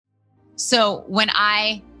So when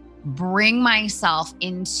I bring myself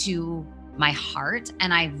into my heart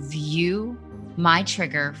and I view my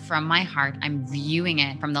trigger from my heart, I'm viewing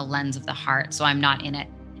it from the lens of the heart. So I'm not in it.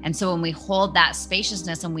 And so when we hold that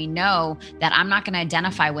spaciousness and we know that I'm not going to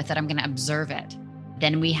identify with it, I'm going to observe it,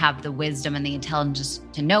 then we have the wisdom and the intelligence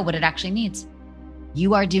to know what it actually needs.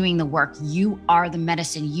 You are doing the work. You are the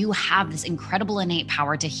medicine. You have this incredible innate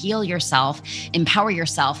power to heal yourself, empower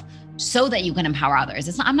yourself so that you can empower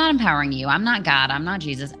others. I'm not empowering you. I'm not God. I'm not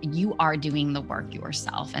Jesus. You are doing the work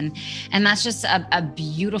yourself. And that's just a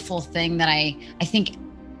beautiful thing that I think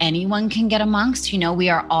anyone can get amongst. We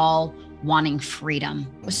are all wanting freedom.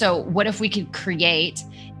 So what if we could create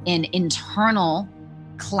an internal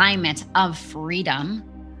climate of freedom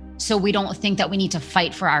so we don't think that we need to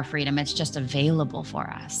fight for our freedom? It's just available for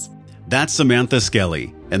us. That's Samantha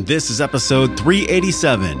Skelly, and this is episode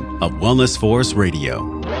 387 of Wellness Force Radio.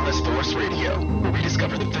 Wellness Force Radio, where we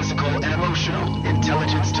discover the physical and emotional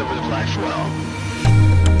intelligence to live life well.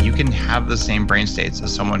 You can have the same brain states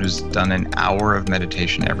as someone who's done an hour of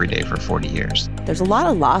meditation every day for 40 years. There's a lot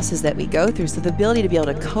of losses that we go through, so the ability to be able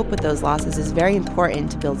to cope with those losses is very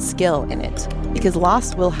important to build skill in it, because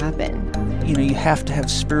loss will happen. You have to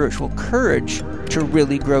have spiritual courage to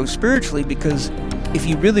really grow spiritually, because if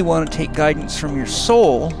you really want to take guidance from your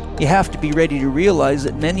soul, you have to be ready to realize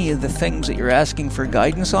that many of the things that you're asking for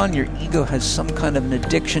guidance on, your ego has some kind of an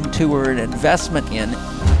addiction to or an investment in.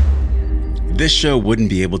 This show wouldn't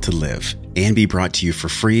be able to live and be brought to you for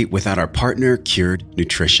free without our partner, Cured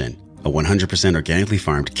Nutrition, a 100% organically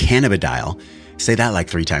farmed cannabidiol. Say that like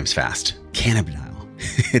 3 times fast. Cannabidiol.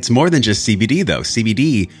 It's more than just CBD though.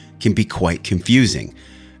 CBD can be quite confusing.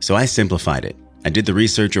 So I simplified it. I did the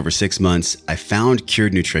research over 6 months. I found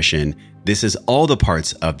Cured Nutrition. This is all the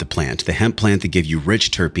parts of the plant, the hemp plant that give you rich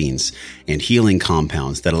terpenes and healing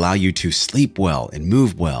compounds that allow you to sleep well and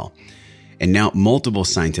move well. And now multiple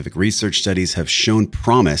scientific research studies have shown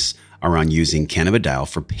promise around using cannabidiol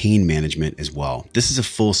for pain management as well. This is a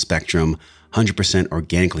full spectrum, 100%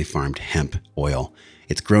 organically farmed hemp oil.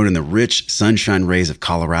 It's grown in the rich sunshine rays of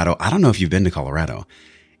Colorado. I don't know if you've been to Colorado.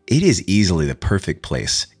 It is easily the perfect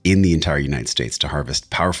place in the entire United States to harvest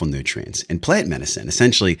powerful nutrients and plant medicine.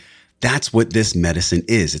 Essentially, that's what this medicine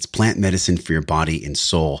is. It's plant medicine for your body and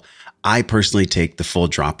soul. I personally take the full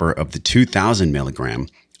dropper of the 2,000 milligram.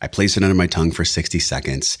 I place it under my tongue for 60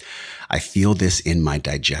 seconds. I feel this in my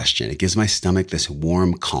digestion. It gives my stomach this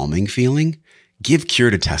warm, calming feeling. Give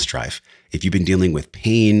Cured a test drive. If you've been dealing with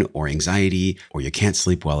pain or anxiety or you can't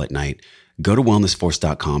sleep well at night, go to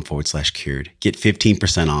wellnessforce.com/cured. Get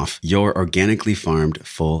 15% off your organically farmed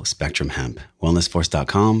full spectrum hemp.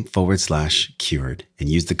 Wellnessforce.com/cured and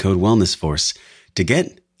use the code WellnessForce to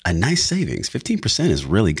get a nice savings. 15% is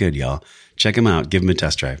really good, y'all. Check them out. Give them a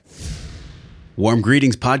test drive. Warm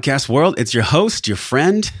greetings, podcast world. It's your host, your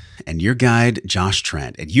friend, and your guide, Josh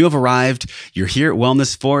Trent. And you have arrived. You're here at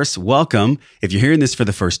Wellness Force. Welcome. If you're hearing this for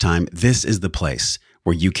the first time, this is the place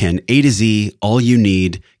where you can A to Z, all you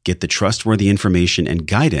need, get the trustworthy information and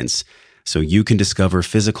guidance so you can discover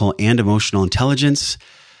physical and emotional intelligence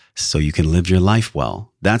so you can live your life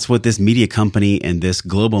well. That's what this media company and this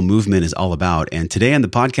global movement is all about. And today on the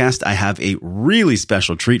podcast, I have a really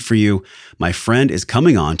special treat for you. My friend is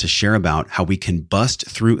coming on to share about how we can bust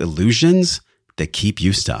through illusions that keep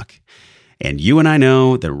you stuck. And you and I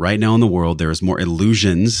know that right now in the world, there is more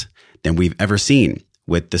illusions than we've ever seen.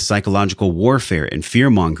 With the psychological warfare and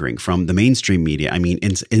fear-mongering from the mainstream media. I mean,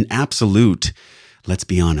 it's an absolute, let's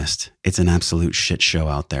be honest, it's an absolute shit show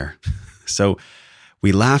out there. So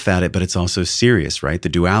we laugh at it, but it's also serious, right? The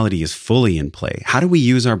duality is fully in play. How do we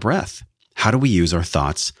use our breath? How do we use our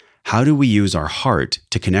thoughts? How do we use our heart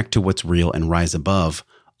to connect to what's real and rise above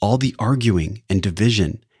all the arguing and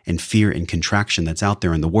division and fear and contraction that's out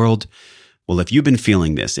there in the world? Well, if you've been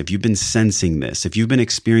feeling this, if you've been sensing this, if you've been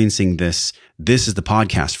experiencing this, this is the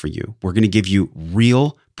podcast for you. We're going to give you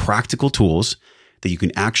real, practical tools that you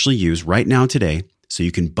can actually use right now today so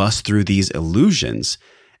you can bust through these illusions,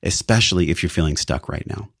 especially if you're feeling stuck right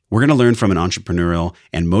now. We're going to learn from an entrepreneurial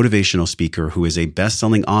and motivational speaker who is a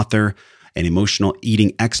best-selling author, an emotional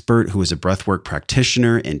eating expert who is a breathwork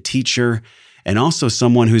practitioner and teacher, and also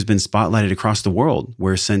someone who's been spotlighted across the world,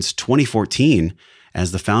 where since 2014,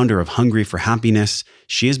 as the founder of Hungry for Happiness,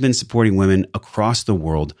 she has been supporting women across the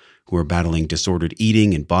world who are battling disordered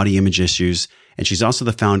eating and body image issues. And she's also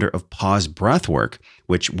the founder of Pause Breathwork,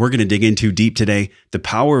 which we're going to dig into deep today. The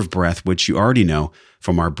power of breath, which you already know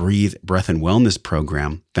from our Breathe, Breath, and Wellness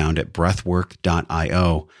program found at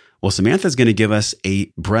breathwork.io. Well, Samantha's going to give us a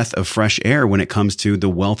breath of fresh air when it comes to the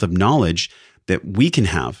wealth of knowledge that we can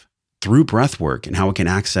have through breath work and how it can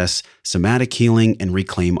access somatic healing and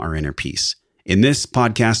reclaim our inner peace. In this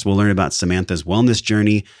podcast, we'll learn about Samantha's wellness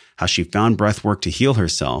journey, how she found breath work to heal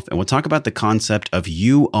herself, and we'll talk about the concept of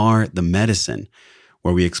you are the medicine,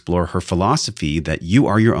 where we explore her philosophy that you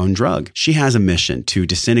are your own drug. She has a mission to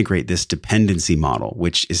disintegrate this dependency model,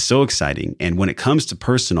 which is so exciting. And when it comes to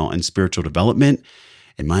personal and spiritual development,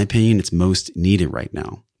 in my opinion, it's most needed right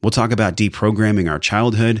now. We'll talk about deprogramming our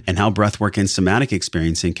childhood and how breathwork and somatic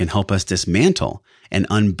experiencing can help us dismantle and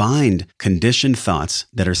unbind conditioned thoughts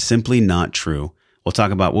that are simply not true. We'll talk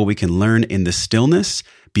about what we can learn in the stillness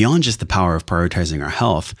beyond just the power of prioritizing our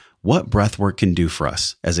health, what breathwork can do for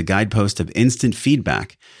us as a guidepost of instant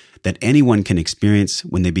feedback that anyone can experience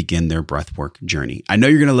when they begin their breathwork journey. I know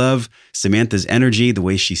you're going to love Samantha's energy, the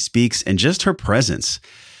way she speaks, and just her presence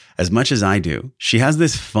as much as I do. She has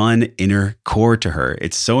this fun inner core to her.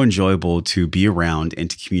 It's so enjoyable to be around and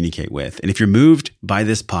to communicate with. And if you're moved by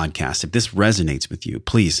this podcast, if this resonates with you,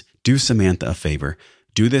 please do Samantha a favor.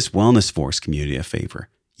 Do this Wellness Force community a favor.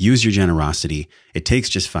 Use your generosity. It takes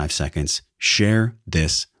just 5 seconds. Share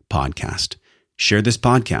this podcast. Share this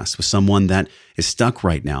podcast with someone that is stuck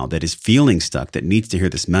right now, that is feeling stuck, that needs to hear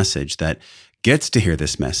this message, that gets to hear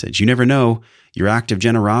this message. You never know. Your act of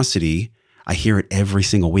generosity, I hear it every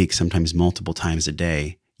single week, sometimes multiple times a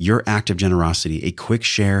day. Your act of generosity, a quick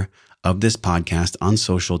share of this podcast on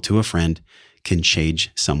social to a friend, can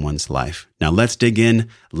change someone's life. Now let's dig in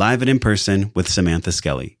live and in person with Samantha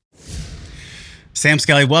Skelly. Sam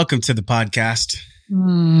Skelly, welcome to the podcast.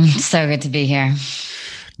 So good to be here.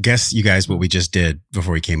 Guess, you guys, what we just did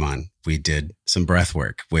before we came on. We did some breath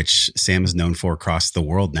work, which Sam is known for across the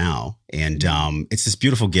world now. And it's this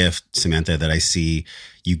beautiful gift, Samantha, that I see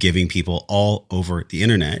you giving people all over the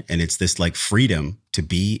internet. And it's this like freedom to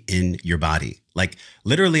be in your body, like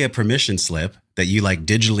literally a permission slip that you like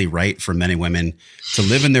digitally write for men and women to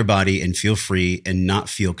live in their body and feel free and not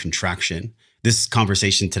feel contraction. This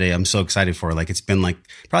conversation today, I'm so excited for. Like, it's been like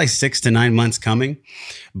probably 6 to 9 months coming.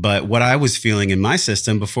 But what I was feeling in my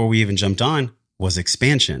system before we even jumped on was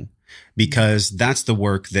expansion, because that's the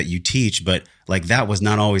work that you teach. But like, that was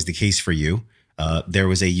not always the case for you. There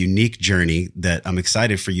was a unique journey that I'm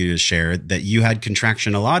excited for you to share, that you had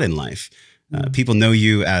contraction a lot in life. People know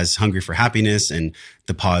you as Hungry for Happiness and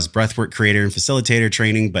the Pause Breathwork creator and facilitator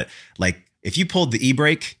training. But like, if you pulled the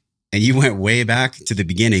e-brake and you went way back to the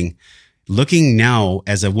beginning, looking now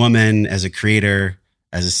as a woman, as a creator,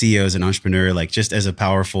 as a CEO, as an entrepreneur, like just as a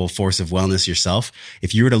powerful force of wellness yourself,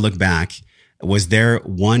 if you were to look back, was there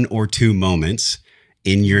 1 or 2 moments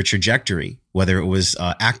in your trajectory, whether it was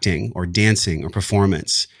acting or dancing or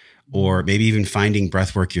performance, or maybe even finding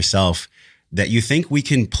breathwork yourself, that you think we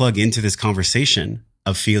can plug into this conversation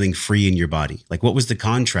of feeling free in your body? Like, what was the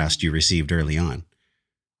contrast you received early on?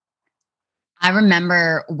 I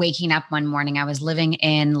remember waking up one morning. I was living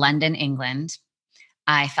in London, England.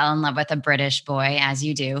 I fell in love with a British boy, as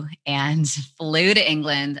you do, and flew to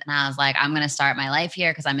England. And I was like, I'm going to start my life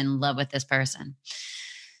here because I'm in love with this person.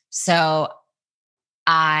 So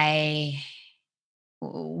I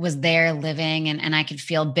was there living, and I could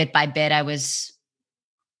feel bit by bit, I was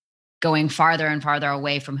going farther and farther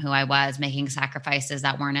away from who I was, making sacrifices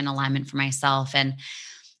that weren't in alignment for myself. And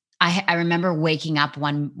I remember waking up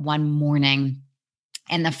one morning,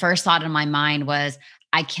 and the first thought in my mind was,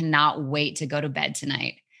 I cannot wait to go to bed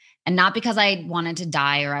tonight. And not because I wanted to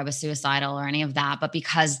die or I was suicidal or any of that, but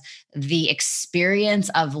because the experience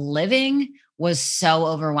of living was so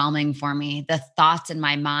overwhelming for me. The thoughts in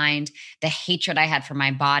my mind, the hatred I had for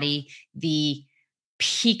my body, the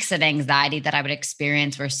peaks of anxiety that I would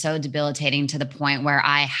experience were so debilitating to the point where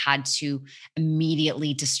I had to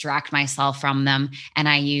immediately distract myself from them. And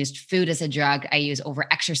I used food as a drug. I used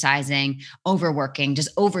over-exercising, overworking, just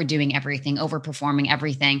overdoing everything, overperforming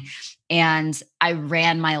everything. And I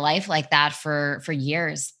ran my life like that for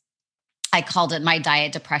years. I called it my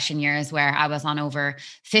diet depression years, where I was on over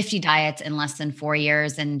 50 diets in less than 4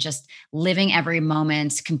 years and just living every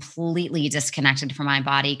moment completely disconnected from my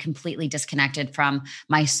body, completely disconnected from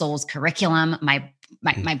my soul's curriculum,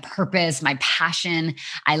 my purpose, my passion.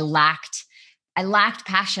 I lacked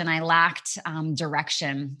passion. I lacked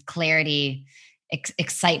direction, clarity,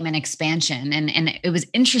 excitement, expansion. And it was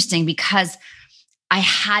interesting because I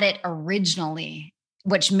had it originally,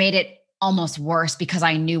 which made it almost worse because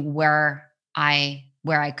I knew where I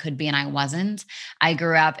could be and I wasn't. I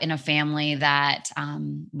grew up in a family that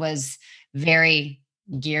was very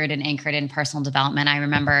geared and anchored in personal development. I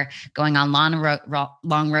remember going on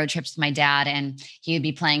long road trips with my dad, and he would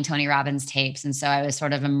be playing Tony Robbins tapes. And so I was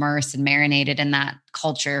sort of immersed and marinated in that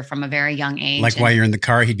culture from a very young age. Like while you're in the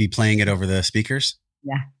car, he'd be playing it over the speakers?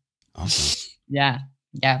 Yeah. Awesome. Yeah.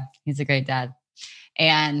 Yeah, he's a great dad.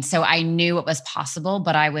 And so I knew it was possible,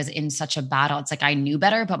 but I was in such a battle. It's like I knew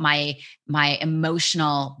better, but my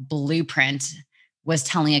emotional blueprint was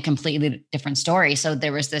telling a completely different story. So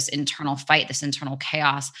there was this internal fight, this internal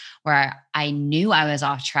chaos where I knew I was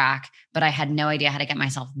off track, but I had no idea how to get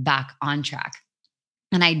myself back on track.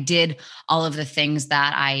 And I did all of the things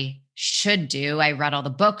that I should do. I read all the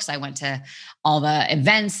books. I went to all the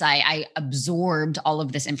events. I absorbed all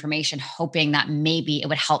of this information, hoping that maybe it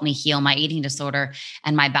would help me heal my eating disorder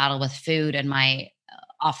and my battle with food and my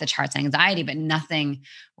off the charts anxiety, but nothing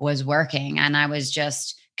was working. And I was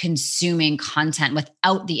just consuming content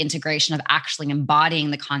without the integration of actually embodying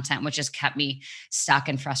the content, which just kept me stuck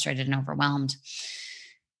and frustrated and overwhelmed.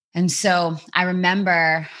 And so I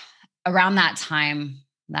remember around that time,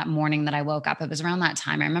 that morning that I woke up, it was around that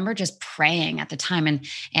time. I remember just praying at the time,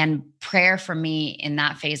 and prayer for me in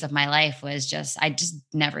that phase of my life was I just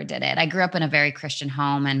never did it. I grew up in a very Christian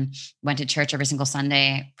home and went to church every single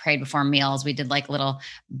Sunday, prayed before meals. We did like little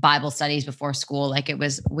Bible studies before school. Like it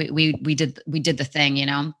was, we did the thing, you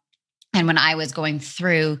know? And when I was going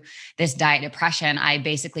through this diet depression, I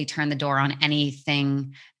basically turned the door on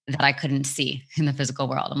anything that I couldn't see in the physical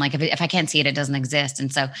world. I'm like, if I can't see it, it doesn't exist.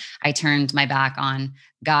 And so I turned my back on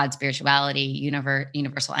God, spirituality,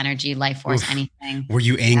 universal energy, life force, anything. Were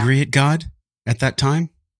you angry at God at that time?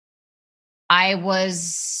 I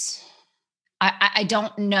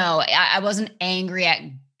don't know. I wasn't angry at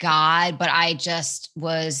God, but I just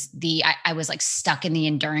was I was like stuck in the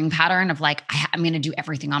enduring pattern of like, I'm going to do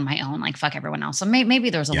everything on my own, like fuck everyone else. So maybe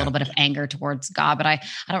there was a little bit of anger towards God, but I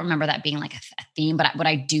don't remember that being like a theme. But what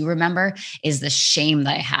I do remember is the shame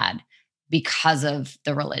that I had because of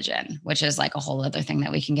the religion, which is like a whole other thing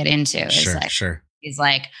that we can get into. Sure. Is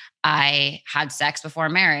like, I had sex before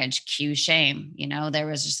marriage, cue shame. You know, there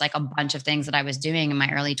was just like a bunch of things that I was doing in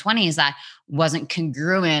my early 20s that wasn't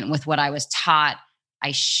congruent with what I was taught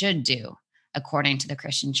I should do according to the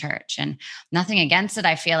Christian church. And nothing against it.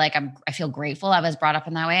 I feel grateful I was brought up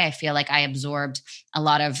in that way. I feel like I absorbed a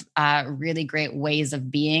lot of really great ways of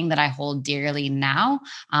being that I hold dearly now.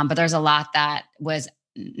 But there's a lot that was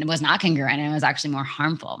not congruent and it was actually more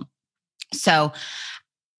harmful. So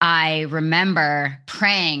I remember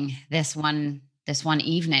praying this one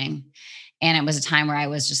evening, and it was a time where I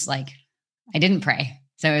was just like, I didn't pray.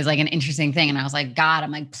 So it was like an interesting thing. And I was like, God,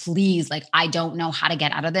 I'm like, please, like, I don't know how to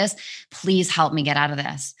get out of this. Please help me get out of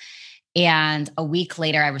this. And a week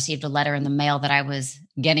later, I received a letter in the mail that I was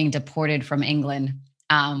getting deported from England,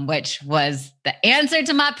 which was the answer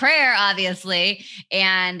to my prayer, obviously.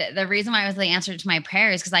 And the reason why it was the answer to my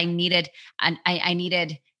prayer is because I needed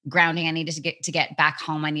grounding. I needed to get back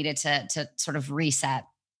home. I needed to sort of reset.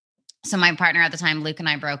 So my partner at the time, Luke, and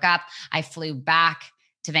I broke up. I flew back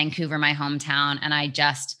to Vancouver, my hometown. And I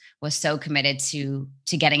just was so committed to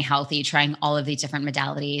getting healthy, trying all of these different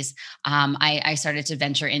modalities. I started to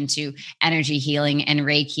venture into energy healing and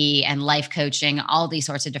Reiki and life coaching, all these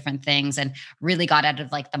sorts of different things, and really got out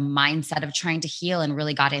of like the mindset of trying to heal and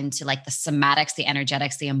really got into like the somatics, the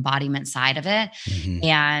energetics, the embodiment side of it. Mm-hmm.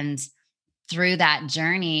 And through that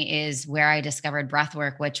journey is where I discovered breath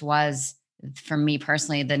work, which was, for me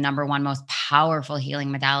personally, the number one most powerful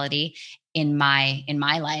healing modality in my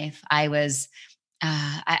life. I was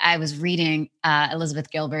reading Elizabeth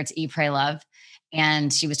Gilbert's Eat, Pray, Love,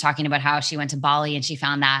 and she was talking about how she went to Bali and she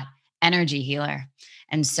found that energy healer.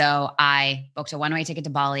 And so I booked a one-way ticket to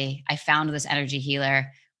Bali. I found this energy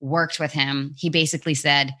healer, worked with him. He basically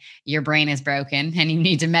said, your brain is broken and you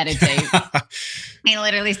need to meditate. He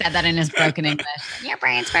literally said that in his broken English. Your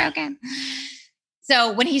brain's broken.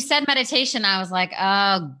 So when he said meditation, I was like,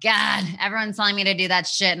 oh God, everyone's telling me to do that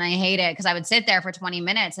shit. And I hate it because I would sit there for 20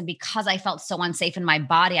 minutes. And because I felt so unsafe in my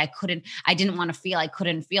body, I didn't want to feel, I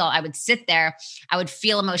couldn't feel. I would sit there, I would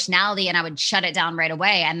feel emotionality and I would shut it down right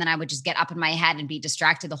away. And then I would just get up in my head and be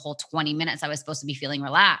distracted the whole 20 minutes I was supposed to be feeling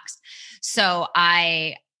relaxed. So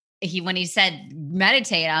when he said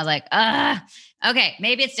meditate, I was like, okay,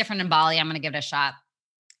 maybe it's different in Bali. I'm going to give it a shot.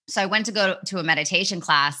 So I went to go to a meditation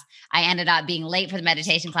class. I ended up being late for the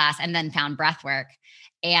meditation class and then found breath work.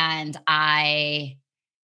 And my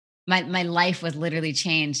life was literally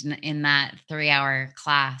changed in that 3-hour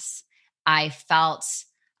class. I felt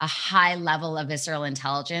a high level of visceral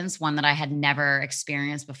intelligence, one that I had never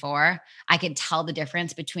experienced before. I could tell the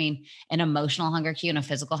difference between an emotional hunger cue and a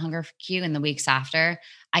physical hunger cue in the weeks after.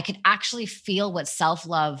 I could actually feel what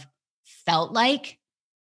self-love felt like.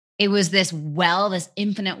 It was this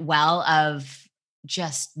infinite well of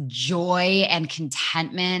just joy and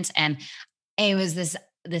contentment. And it was this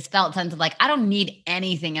felt sense of like, I don't need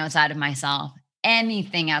anything outside of myself.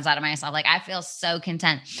 anything outside of myself. Like I feel so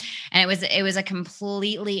content. And it was a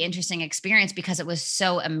completely interesting experience because it was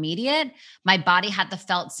so immediate. My body had the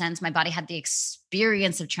felt sense. My body had the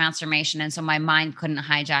experience of transformation. And so my mind couldn't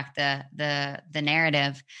hijack the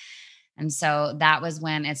narrative. And so that was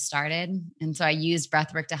when it started. And so I used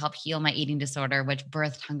breathwork to help heal my eating disorder, which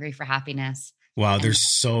birthed Hungry for Happiness. Wow, there's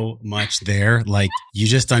so much there. Like you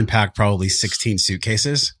just unpacked probably 16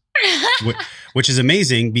 suitcases, which is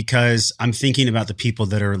amazing because I'm thinking about the people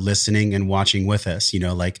that are listening and watching with us. You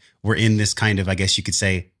know, like we're in this kind of, I guess you could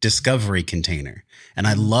say, discovery container. And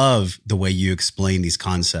I love the way you explain these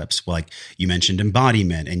concepts. Like you mentioned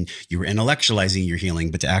embodiment and you were intellectualizing your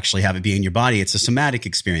healing, but to actually have it be in your body, it's a somatic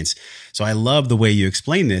experience. So I love the way you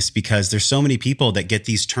explain this because there's so many people that get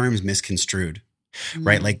these terms misconstrued.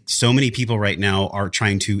 Right? Like so many people right now are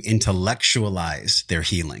trying to intellectualize their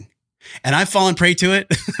healing. And I've fallen prey to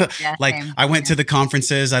it. Yeah, like same. I went to the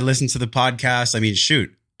conferences, I listened to the podcast. I mean,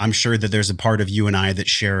 shoot, I'm sure that there's a part of you and I that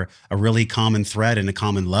share a really common thread and a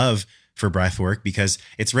common love for breath work because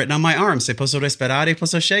it's written on my arm. Se posso respirare,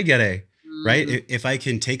 posso scegliere. Right? If I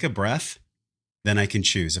can take a breath, then I can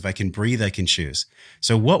choose. If I can breathe, I can choose.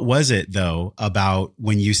 So what was it though about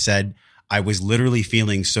when you said, I was literally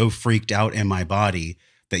feeling so freaked out in my body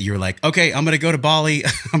that you're like, okay, I'm going to go to Bali.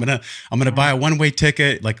 I'm going to buy a one-way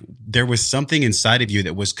ticket. Like there was something inside of you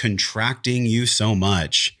that was contracting you so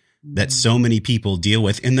much that so many people deal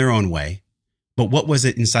with in their own way. But what was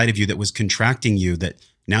it inside of you that was contracting you that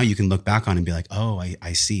now you can look back on and be like, oh,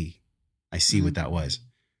 I see. I see what that was.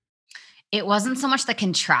 It wasn't so much the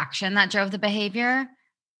contraction that drove the behavior.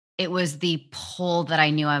 It was the pull that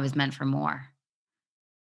I knew I was meant for more.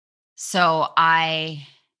 So I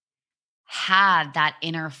had that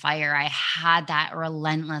inner fire. I had that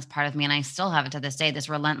relentless part of me, and I still have it to this day, this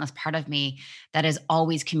relentless part of me that is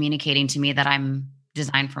always communicating to me that I'm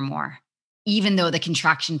designed for more. Even though the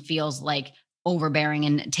contraction feels like overbearing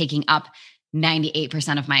and taking up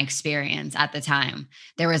 98% of my experience at the time,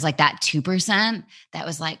 there was like that 2% that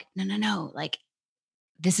was like, no, like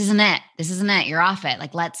this isn't it. This isn't it. You're off it.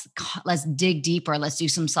 Like, let's dig deeper. Let's do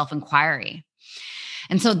some self-inquiry.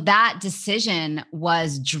 And so that decision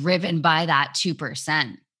was driven by that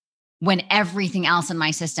 2%. When everything else in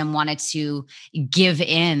my system wanted to give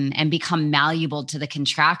in and become malleable to the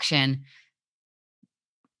contraction,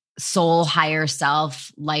 soul, higher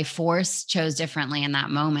self, life force chose differently in that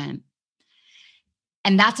moment.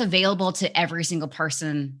 And that's available to every single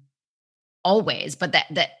person always. But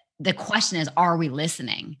the question is, are we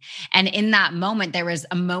listening? And in that moment, there was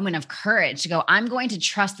a moment of courage to go, I'm going to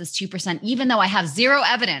trust this 2%, even though I have zero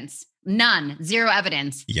evidence, zero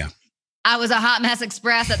evidence. Yeah. I was a hot mess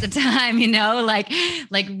express at the time,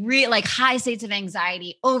 like high states of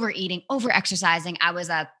anxiety, overeating, over-exercising. I was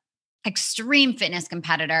a extreme fitness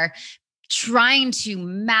competitor trying to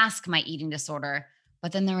mask my eating disorder.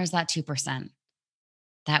 But then there was that 2%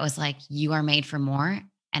 that was like, you are made for more.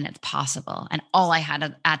 And it's possible. And all I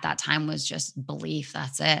had at that time was just belief.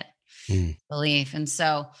 That's it. Belief. And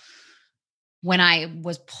so when I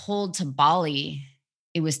was pulled to Bali,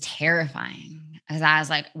 it was terrifying. As I was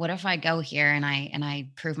like, what if I go here and I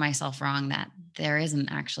prove myself wrong that there isn't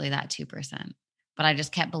actually that 2%? But I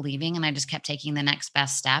just kept believing and I just kept taking the next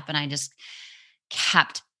best step. And I just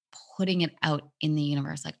kept putting it out in the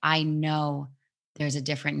universe. Like, I know there's a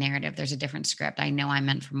different narrative. There's a different script. I know I'm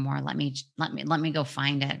meant for more. Let me go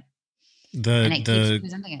find it. And it keeps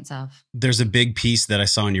presenting itself. There's a big piece that I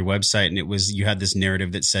saw on your website, and it was, you had this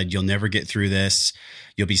narrative that said, you'll never get through this.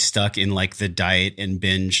 You'll be stuck in like the diet and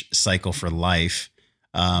binge cycle for life.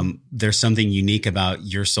 There's something unique about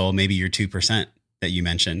your soul, maybe your 2% that you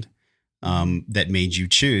mentioned, that made you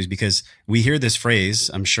choose, because we hear this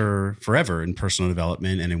phrase, I'm sure forever in personal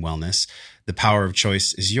development and in wellness, the power of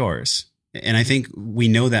choice is yours. And I think we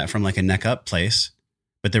know that from like a neck up place,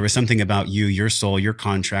 but there was something about you, your soul, your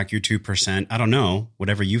contract, your 2%, I don't know,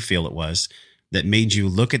 whatever you feel it was, that made you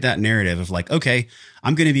look at that narrative of like, okay,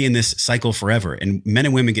 I'm going to be in this cycle forever. And men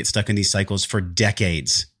and women get stuck in these cycles for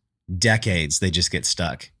decades. They just get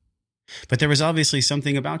stuck. But there was obviously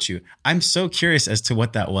something about you. I'm so curious as to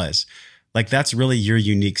what that was. Like, that's really your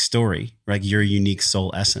unique story, right? Your unique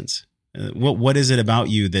soul essence. What is it about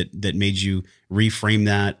you that made you reframe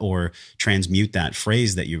that or transmute that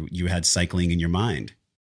phrase that you had cycling in your mind?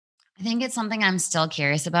 I think it's something I'm still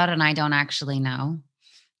curious about, and I don't actually know,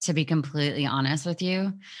 to be completely honest with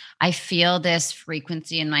you. I feel this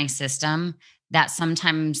frequency in my system that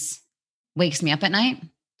sometimes wakes me up at night.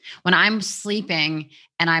 When I'm sleeping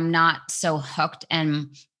and I'm not so hooked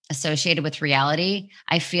and associated with reality,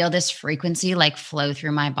 I feel this frequency like flow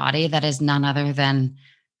through my body that is none other than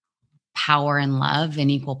power and love in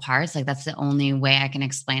equal parts. Like that's the only way I can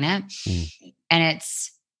explain it. And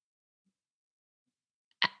it's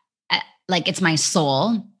like, it's my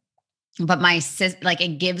soul, but like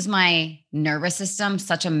it gives my nervous system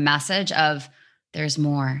such a message of there's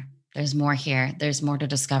more here. There's more to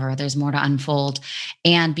discover. There's more to unfold.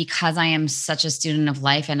 And because I am such a student of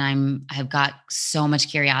life and I've got so much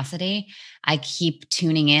curiosity, I keep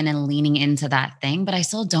tuning in and leaning into that thing, but I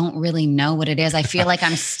still don't really know what it is. I feel like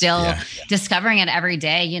I'm still discovering it every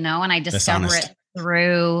day, and I discover it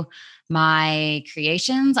through my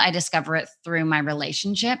creations. I discover it through my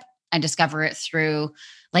relationship. I discover it through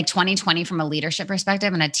like 2020 from a leadership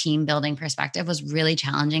perspective and a team building perspective was really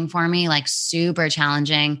challenging for me, like super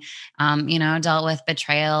challenging. Dealt with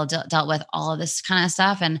betrayal, dealt with all of this kind of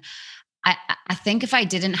stuff. And I think if I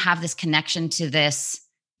didn't have this connection to this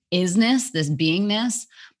isness, this beingness,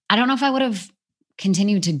 I don't know if I would have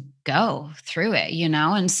continued to go through it,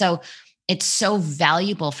 And so it's so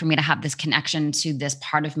valuable for me to have this connection to this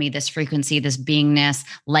part of me, this frequency, this beingness,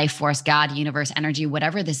 life force, God, universe, energy,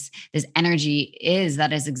 whatever this energy is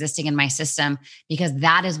that is existing in my system, because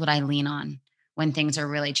that is what I lean on when things are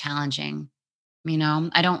really challenging.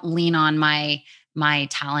 I don't lean on my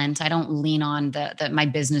talent. I don't lean on my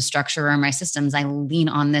business structure or my systems. I lean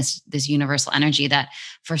on this universal energy that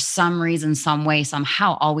for some reason, some way,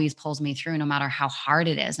 somehow always pulls me through, no matter how hard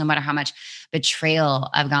it is, no matter how much betrayal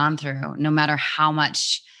I've gone through, no matter how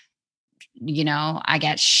much, I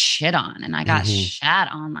get shit on, and I got shat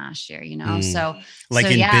on last year, So like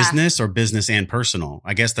business or business and personal,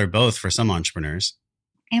 I guess they're both for some entrepreneurs.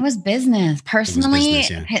 It was business. Personally,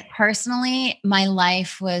 my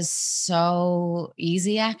life was so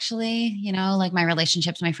easy, actually, like my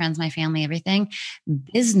relationships, my friends, my family, everything.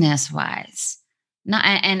 Business wise,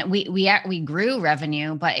 we grew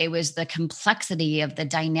revenue, but it was the complexity of the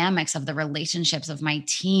dynamics of the relationships of my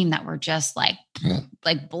team that were just like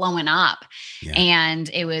blowing up. Yeah. And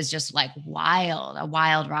it was just like a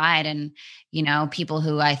wild ride. And, people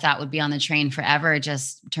who I thought would be on the train forever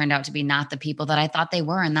just turned out to be not the people that I thought they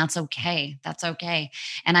were. And that's okay. That's okay.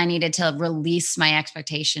 And I needed to release my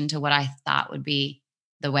expectation to what I thought would be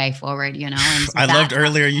the way forward, And so I loved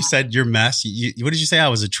earlier you said your mess. What did you say? I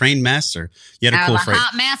was a train mess, or you had a cool phrase?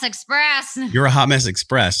 Hot mess express. You're a hot mess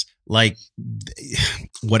express. Like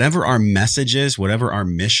whatever our message is, whatever our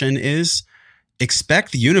mission is,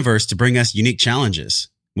 expect the universe to bring us unique challenges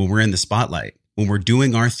when we're in the spotlight, when we're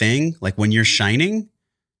doing our thing, like when you're shining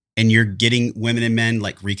and you're getting women and men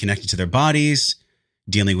like reconnected to their bodies,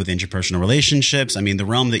 dealing with interpersonal relationships. I mean, the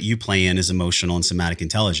realm that you play in is emotional and somatic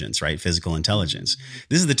intelligence, right? Physical intelligence.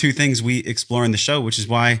 This is the two things we explore in the show, which is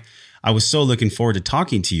why I was so looking forward to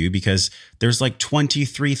talking to you, because there's like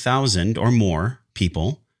 23,000 or more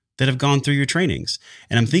people that have gone through your trainings.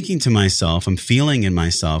 And I'm thinking to myself, I'm feeling in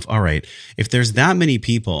myself, all right, if there's that many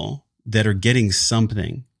people that are getting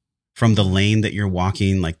something from the lane that you're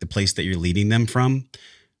walking, like the place that you're leading them from,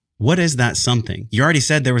 what is that something? You already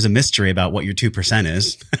said there was a mystery about what your 2%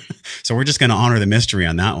 is. So we're just going to honor the mystery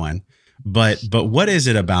on that one. But what is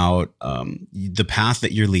it about the path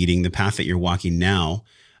that you're leading, the path that you're walking now,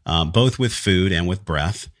 both with food and with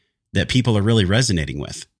breath, that people are really resonating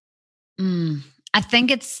with? I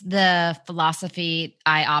think it's the philosophy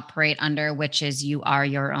I operate under, which is you are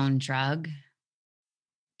your own drug.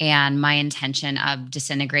 And my intention of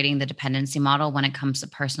disintegrating the dependency model when it comes to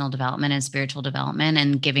personal development and spiritual development,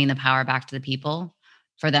 and giving the power back to the people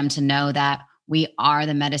for them to know that we are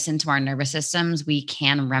the medicine to our nervous systems. We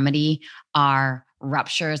can remedy our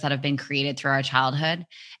ruptures that have been created through our childhood.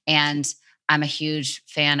 And I'm a huge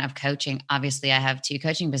fan of coaching. Obviously, I have 2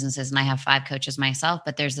 coaching businesses and I have 5 coaches myself,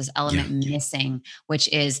 but there's this element missing,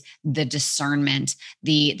 which is the discernment,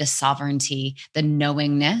 the sovereignty, the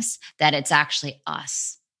knowingness that it's actually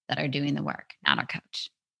us that are doing the work, not our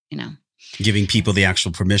coach, Giving people the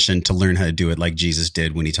actual permission to learn how to do it like Jesus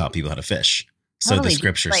did when he taught people how to fish. So the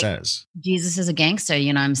scripture says Jesus is a gangster.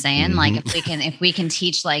 You know what I'm saying? Mm-hmm. Like if we can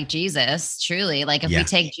teach like Jesus, truly, like if we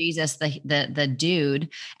take Jesus, the dude,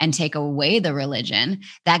 and take away the religion,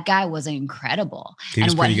 that guy was incredible.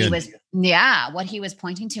 What he was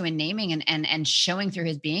pointing to and naming and showing through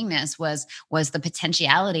his beingness was the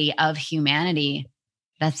potentiality of humanity.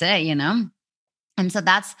 That's it, And so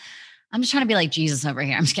I'm just trying to be like Jesus over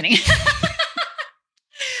here. I'm just kidding.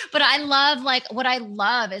 But what I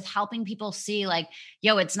love is helping people see like,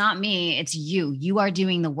 yo, it's not me, it's you. You are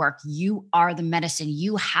doing the work. You are the medicine.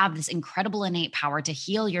 You have this incredible innate power to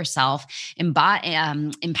heal yourself,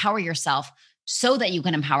 empower yourself so that you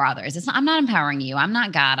can empower others. I'm not empowering you. I'm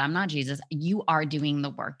not God. I'm not Jesus. You are doing the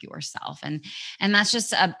work yourself. And that's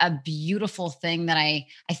just a beautiful thing that I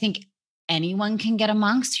think anyone can get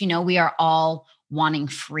amongst. We are all wanting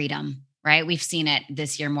freedom, right? We've seen it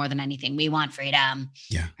this year more than anything. We want freedom.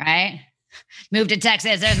 Yeah. Right? Move to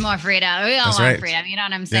Texas. There's more freedom. We all That's want right. freedom. You know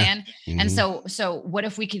what I'm saying? Yeah. And so what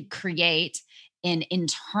if we could create an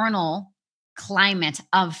internal climate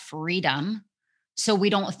of freedom, so we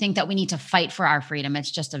don't think that we need to fight for our freedom? It's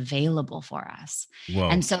just available for us. Whoa.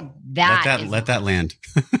 And so let that land.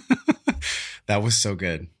 That was so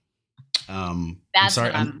good. That's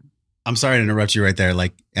I'm sorry to interrupt you right there.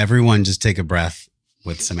 Like, everyone just take a breath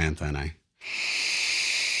with Samantha and I.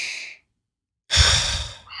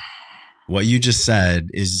 What you just said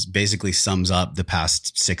is basically sums up the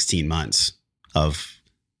past 16 months of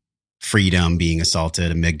freedom being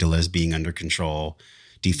assaulted, amygdalas being under control,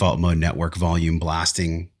 default mode network volume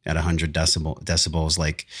blasting at 100 decibels.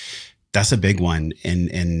 Like, that's a big one.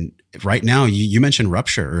 And right now, you mentioned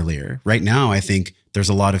rupture earlier. Right now, I think there's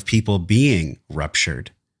a lot of people being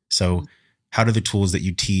ruptured. So how do the tools that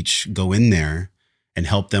you teach go in there and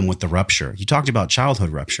help them with the rupture? You talked about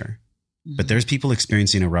childhood rupture. But there's people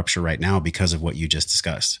experiencing a rupture right now because of what you just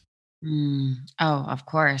discussed. Oh, of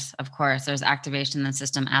course. Of course. There's activation in the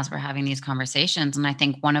system as we're having these conversations. And I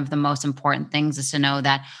think one of the most important things is to know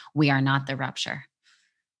that we are not the rupture.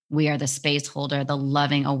 We are the space holder, the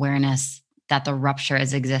loving awareness that the rupture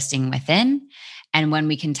is existing within. And when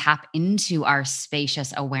we can tap into our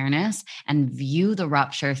spacious awareness and view the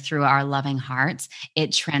rupture through our loving hearts,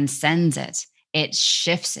 it transcends it. It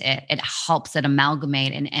shifts it. It helps it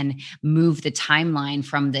amalgamate and move the timeline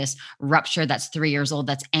from this rupture that's 3 years old,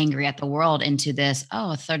 that's angry at the world, into this,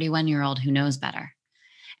 a 31-year-old who knows better.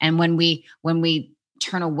 And when we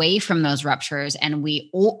turn away from those ruptures and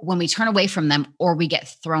when we turn away from them or we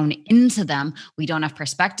get thrown into them, we don't have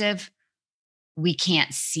perspective. We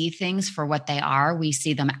can't see things for what they are. We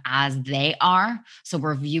see them as they are. So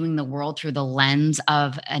we're viewing the world through the lens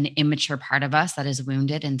of an immature part of us that is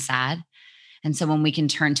wounded and sad. And so when we can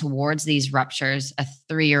turn towards these ruptures, a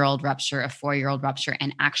 3-year-old rupture, a 4-year-old rupture,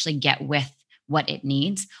 and actually get with what it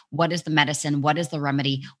needs, what is the medicine, what is the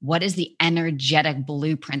remedy, what is the energetic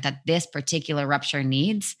blueprint that this particular rupture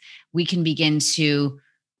needs, we can begin to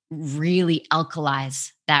really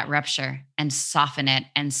alkalize that rupture and soften it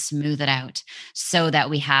and smooth it out so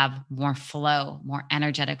that we have more flow, more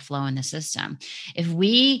energetic flow in the system. If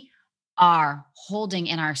we are holding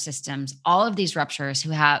in our systems all of these ruptures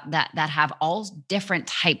who have that have all different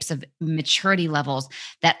types of maturity levels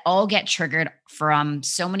that all get triggered from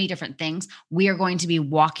so many different things, we are going to be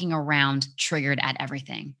walking around triggered at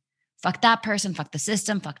everything. Fuck that person, fuck the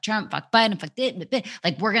system, fuck Trump, fuck Biden, fuck this.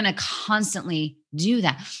 Like, we're going to constantly do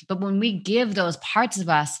that. But when we give those parts of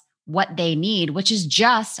us what they need, which is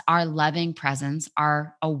just our loving presence,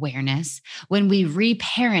 our awareness, when we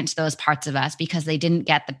reparent those parts of us because they didn't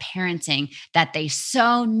get the parenting that they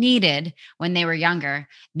so needed when they were younger,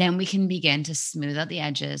 then we can begin to smooth out the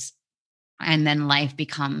edges. And then life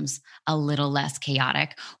becomes a little less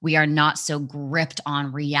chaotic. We are not so gripped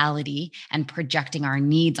on reality and projecting our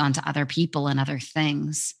needs onto other people and other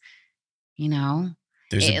things.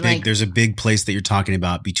 There's a big place that you're talking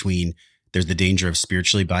about between there's the danger of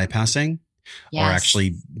spiritually bypassing or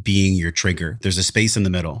actually being your trigger. There's a space in the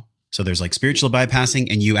middle. So there's like spiritual bypassing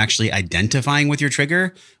and you actually identifying with your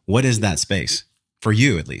trigger. What is that space for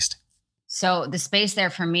you, at least? So the space there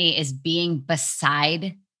for me is being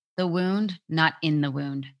beside the wound, not in the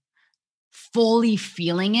wound, fully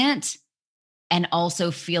feeling it and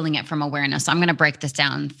also feeling it from awareness. So I'm going to break this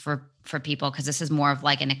down for people because this is more of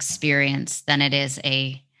like an experience than it is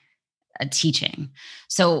a teaching.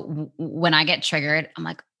 So when I get triggered, I'm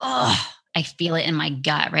like, I feel it in my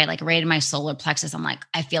gut, right? Like right in my solar plexus. I'm like,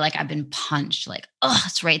 I feel like I've been punched, like,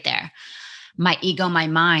 it's right there. My ego, my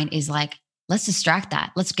mind is like, let's distract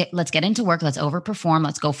that. Let's get into work. Let's overperform.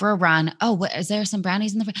 Let's go for a run. Is there some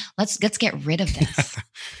brownies in the fridge? Let's get rid of this.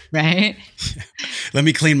 Right? Let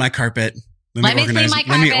me clean my carpet. Let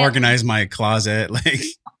me organize my closet. Like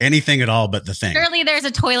anything at all but the thing. Surely there's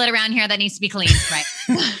a toilet around here that needs to be cleaned, right?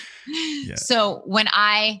 Yeah. So when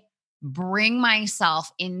I bring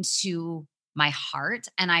myself into my heart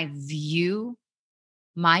and I view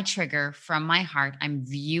my trigger from my heart, I'm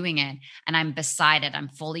viewing it and I'm beside it. I'm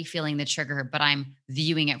fully feeling the trigger, but I'm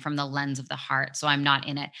viewing it from the lens of the heart. So I'm not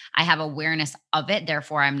in it. I have awareness of it.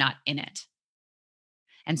 Therefore, I'm not in it.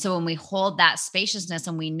 And so when we hold that spaciousness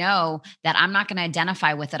and we know that I'm not going to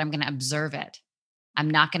identify with it, I'm going to observe it. I'm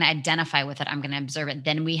not going to identify with it. I'm going to observe it.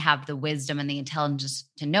 Then we have the wisdom and the intelligence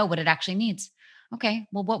to know what it actually needs. Okay,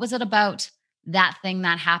 well, what was it about that thing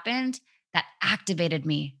that happened that activated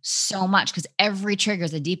me so much? Because every trigger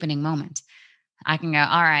is a deepening moment. I can go,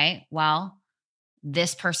 all right, well,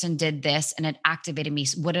 this person did this and it activated me.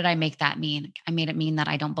 What did I make that mean? I made it mean that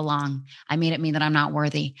I don't belong. I made it mean that I'm not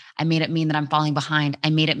worthy. I made it mean that I'm falling behind.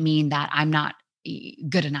 I made it mean that I'm not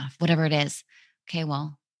good enough, whatever it is. Okay,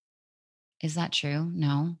 well, is that true?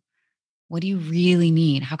 No. What do you really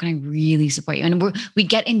need? How can I really support you? And we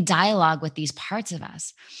get in dialogue with these parts of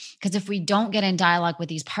us. Because if we don't get in dialogue with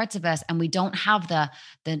these parts of us and we don't have the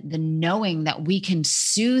knowing that we can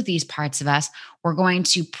soothe these parts of us, we're going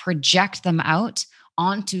to project them out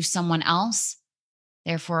onto someone else.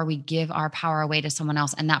 Therefore, we give our power away to someone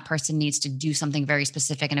else. And that person needs to do something very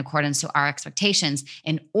specific in accordance to our expectations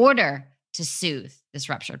in order to soothe this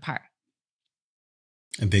ruptured part.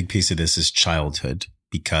 A big piece of this is childhood,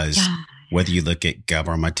 because whether you look at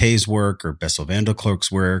Gabor Mate's work or Bessel van der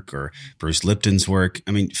Kolk's work or Bruce Lipton's work,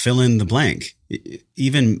 I mean, fill in the blank.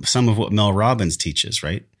 Even some of what Mel Robbins teaches,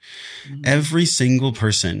 right? Mm-hmm. Every single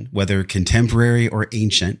person, whether contemporary or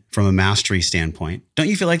ancient, from a mastery standpoint, don't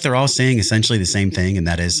you feel like they're all saying essentially the same thing? And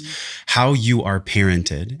that is how you are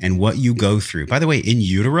parented and what you go through. By the way, in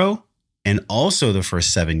utero and also the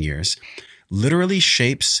first 7 years literally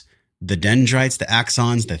shapes the dendrites, the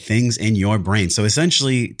axons, the things in your brain. So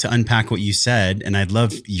essentially, to unpack what you said, and I'd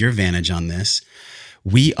love your vantage on this,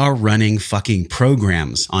 we are running fucking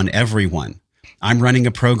programs on everyone. I'm running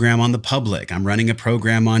a program on the public. I'm running a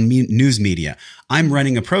program on news media. I'm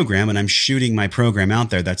running a program and I'm shooting my program out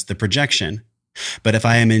there. That's the projection. But if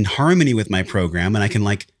I am in harmony with my program and I can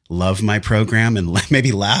like love my program and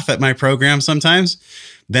maybe laugh at my program sometimes,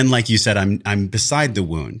 then like you said, I'm beside the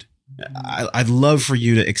wound. I'd love for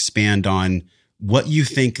you to expand on what you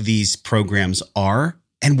think these programs are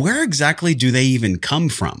and where exactly do they even come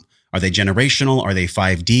from? Are they generational? Are they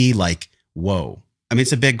 5D? Like, whoa. I mean,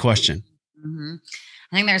 it's a big question. Mm-hmm.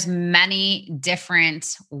 I think there's many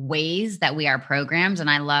different ways that we are programmed. And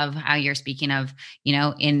I love how you're speaking of, you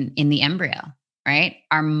know, in the embryo, right?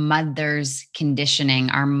 Our mother's conditioning,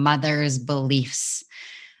 our mother's beliefs,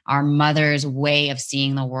 our mother's way of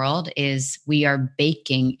seeing the world is we are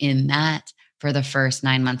baking in that for the first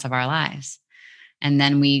 9 months of our lives. And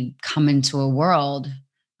then we come into a world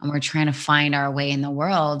and we're trying to find our way in the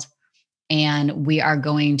world. And we are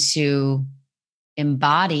going to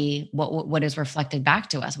embody what is reflected back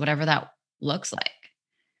to us, whatever that looks like.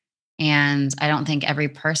 And I don't think every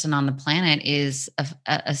person on the planet is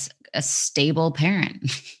a stable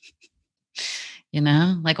parent. You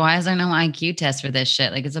know, like, why is there no IQ test for this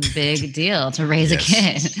shit? Like, it's a big deal to raise a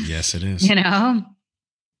kid. Yes, it is. You know?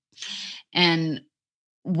 And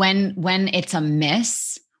when it's a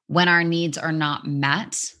miss, when our needs are not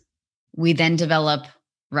met, we then develop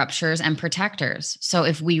ruptures and protectors. So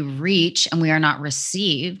if we reach and we are not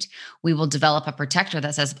received, we will develop a protector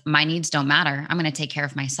that says, my needs don't matter. I'm going to take care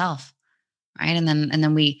of myself. Right. And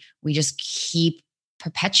then we just keep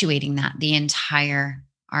perpetuating that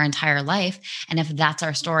our entire life. And if that's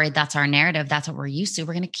our story, that's our narrative, that's what we're used to,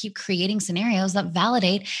 we're going to keep creating scenarios that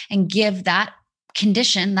validate and give that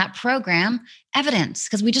condition, that program, evidence,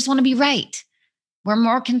 because we just want to be right. We're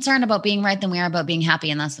more concerned about being right than we are about being happy.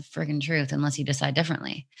 And that's the friggin' truth, unless you decide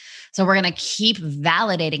differently. So we're going to keep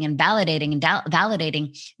validating and validating and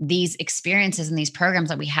validating these experiences and these programs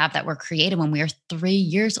that we have that were created when we were 3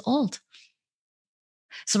 years old.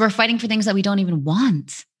 So we're fighting for things that we don't even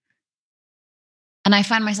want. And I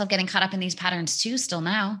find myself getting caught up in these patterns too still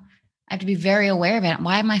now. I have to be very aware of it.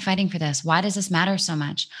 Why am I fighting for this? Why does this matter so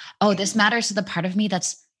much? Oh, this matters to the part of me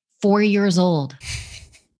that's 4 years old.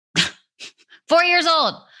 4 years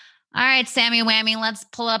old. All right, Sammy Whammy, let's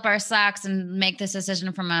pull up our socks and make this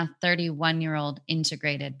decision from a 31-year-old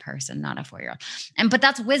integrated person, not a 4-year-old. But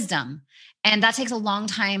that's wisdom. And that takes a long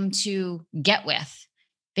time to get with,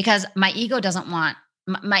 because my ego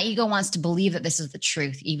wants to believe that this is the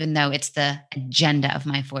truth, even though it's the agenda of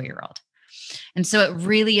my 4-year-old. And so it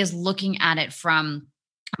really is looking at it from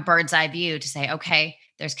a bird's eye view to say, okay,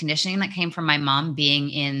 there's conditioning that came from my mom being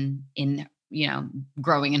in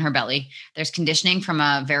growing in her belly. There's conditioning from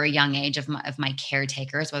a very young age of my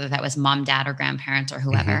caretakers, whether that was mom, dad, or grandparents or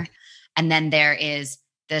whoever. Mm-hmm. And then there is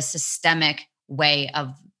the systemic way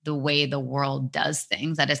of the way the world does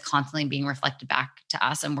things that is constantly being reflected back to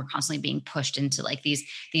us. And we're constantly being pushed into like these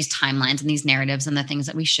timelines and these narratives and the things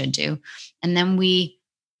that we should do. And then we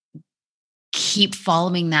keep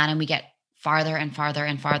following that and we get farther and farther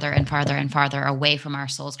and farther and farther and farther away from our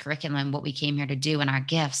soul's curriculum, what we came here to do and our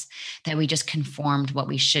gifts, that we just conformed what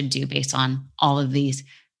we should do based on all of these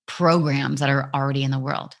programs that are already in the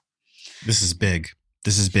world. This is big.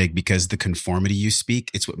 This is big because the conformity you speak,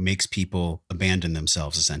 it's what makes people abandon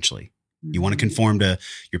themselves, essentially. Mm-hmm. You want to conform to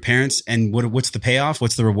your parents, and what's the payoff?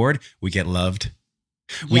 What's the reward? We get loved.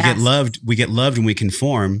 We get loved when we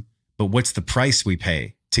conform, but what's the price we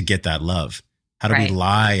pay to get that love? How do we Right.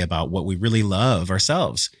 lie about what we really love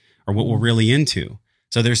ourselves or what we're really into?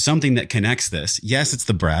 So there's something that connects this. Yes, it's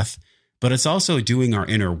the breath, but it's also doing our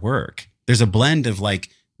inner work. There's a blend of like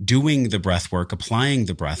doing the breath work, applying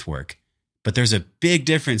the breath work, but there's a big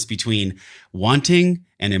difference between wanting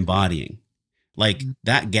and embodying. Like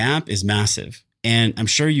that gap is massive. And I'm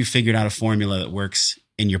sure you figured out a formula that works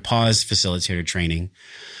in your pause facilitator training,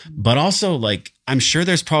 but also like, I'm sure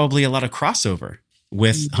there's probably a lot of crossover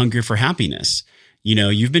with Hunger for Happiness. You know,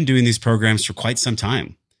 you've been doing these programs for quite some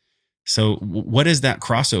time. So what is that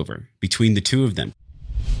crossover between the two of them?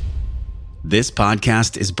 This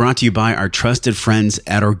podcast is brought to you by our trusted friends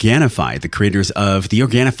at Organifi, the creators of the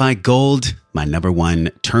Organifi Gold, my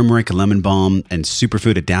 #1 turmeric lemon balm and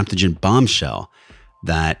superfood adaptogen bombshell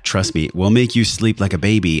that, trust me, will make you sleep like a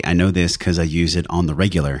baby. I know this because I use it on the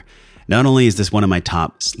regular. Not only is this one of my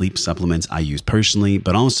top sleep supplements I use personally,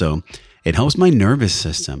 but also it helps my nervous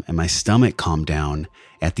system and my stomach calm down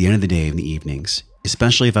at the end of the day in the evenings,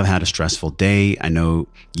 especially if I've had a stressful day. I know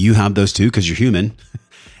you have those too because you're human.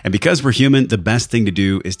 And because we're human, the best thing to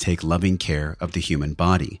do is take loving care of the human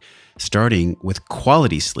body, starting with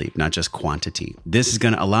quality sleep, not just quantity. This is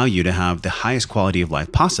going to allow you to have the highest quality of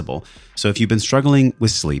life possible. So if you've been struggling with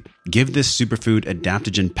sleep, give this superfood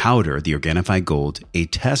adaptogen powder, the Organifi Gold, a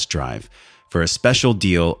test drive for a special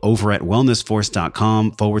deal over at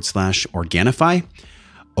wellnessforce.com/Organifi,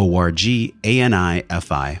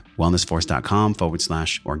 ORGANIFI,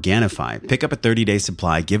 wellnessforce.com/Organifi. Pick up a 30-day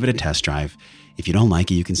supply, give it a test drive. If you don't like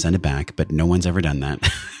it, you can send it back, but no one's ever done that.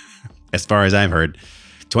 As far as I've heard,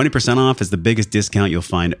 20% off is the biggest discount you'll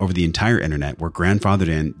find over the entire internet. We're grandfathered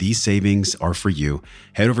in. These savings are for you.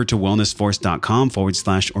 Head over to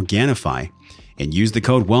wellnessforce.com/Organifi and use the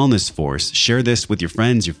code WellnessForce. Share this with your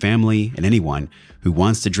friends, your family, and anyone who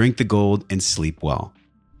wants to drink the gold and sleep well.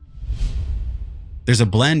 There's a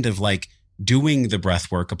blend of like doing the breath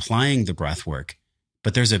work, applying the breath work,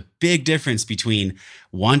 but there's a big difference between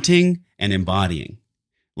wanting and embodying.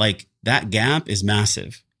 Like that gap is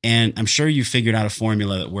massive. And I'm sure you figured out a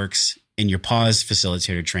formula that works in your pause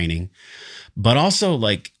facilitator training, but also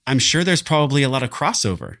like, I'm sure there's probably a lot of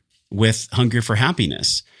crossover with Hunger for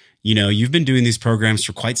Happiness. You know, you've been doing these programs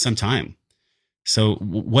for quite some time. So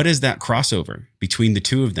what is that crossover between the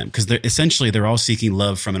two of them? Because they're all seeking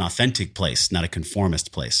love from an authentic place, not a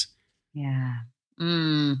conformist place. Yeah.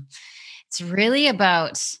 It's really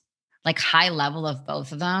about like high level of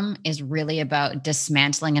both of them is really about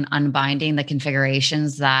dismantling and unbinding the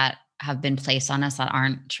configurations that have been placed on us that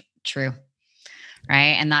aren't true.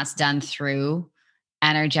 Right. And that's done through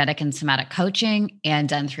energetic and somatic coaching and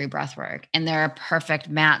done through breath work. And they're a perfect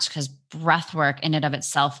match because breath work in and of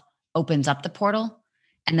itself opens up the portal.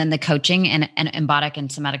 And then the coaching and embodic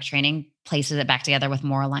and somatic training places it back together with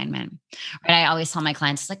more alignment. Right? I always tell my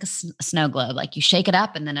clients, it's like a snow globe. Like you shake it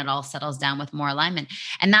up and then it all settles down with more alignment.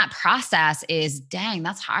 And that process is, dang,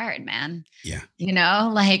 that's hard, man. Yeah. You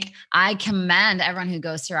know, like I commend everyone who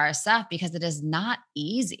goes through our stuff because it is not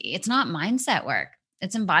easy. It's not mindset work.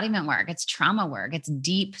 It's embodiment work. It's trauma work. It's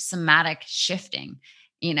deep somatic shifting.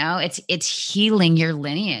 You know, it's healing your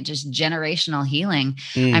lineage. It's generational healing.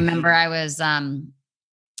 I remember I was in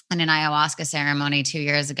an ayahuasca ceremony 2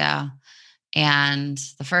 years ago, and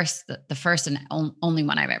the first and only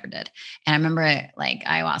one I've ever did. And I remember like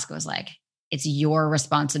ayahuasca was like, it's your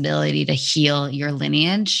responsibility to heal your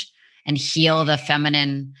lineage and heal the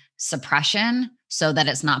feminine suppression so that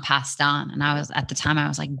it's not passed on. And at the time I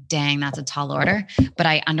was like, dang, that's a tall order, but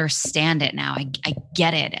I understand it now. I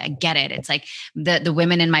get it. I get it. It's like the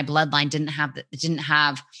women in my bloodline didn't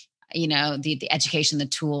have, you know, the education, the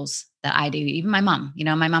tools that I do. Even my mom, you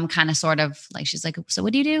know, my mom kind of sort of like, she's like, so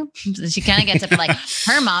what do you do? She kind of gets it, but like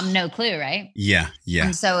her mom, no clue. Right. Yeah. Yeah.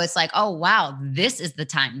 And so it's like, oh, wow, this is the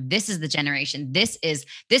time. This is the generation. This is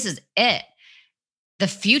it. The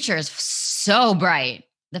future is so bright.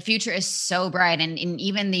 The future is so bright. And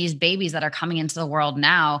even these babies that are coming into the world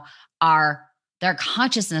now their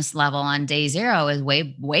consciousness level on day zero is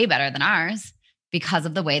way, way better than ours because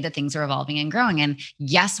of the way that things are evolving and growing. And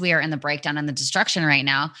yes, we are in the breakdown and the destruction right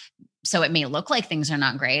now. So it may look like things are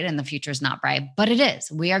not great and the future is not bright, but it is.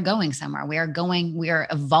 We are going somewhere. We are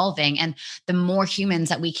evolving. And the more humans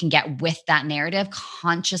that we can get with that narrative,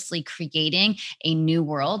 consciously creating a new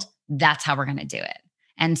world, that's how we're going to do it.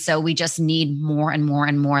 And so we just need more and more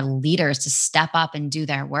and more leaders to step up and do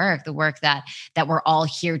their work, the work that we're all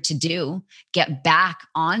here to do, get back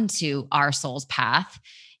onto our soul's path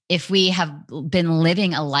if we have been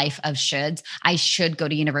living a life of shoulds, I should go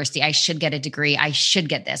to university, I should get a degree, I should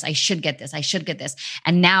get this, I should get this, I should get this.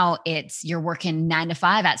 And now it's you're working 9 to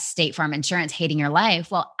 5 at State Farm Insurance, hating your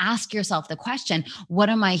life. Well, ask yourself the question, what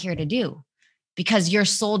am I here to do? Because your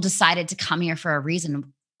soul decided to come here for a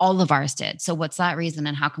reason. All of ours did. So what's that reason,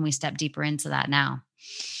 and how can we step deeper into that now?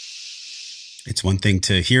 It's one thing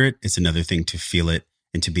to hear it. It's another thing to feel it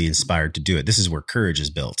and to be inspired to do it. This is where courage is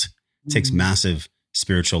built. It takes massive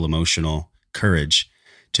spiritual, emotional courage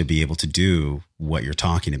to be able to do what you're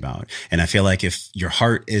talking about. And I feel like if your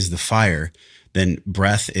heart is the fire, then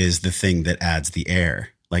breath is the thing that adds the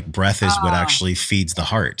air. Like breath is what actually feeds the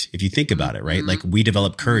heart. If you think about it, right? Like we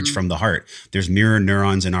develop courage from the heart. There's mirror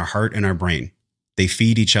neurons in our heart and our brain. They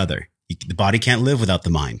feed each other. The body can't live without the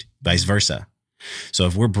mind, vice versa. So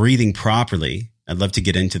if we're breathing properly, I'd love to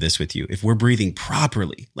get into this with you. If we're breathing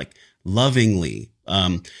properly, like lovingly,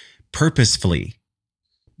 purposefully,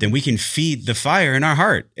 then we can feed the fire in our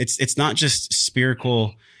heart. It's not just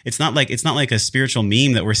spiritual. It's not like a spiritual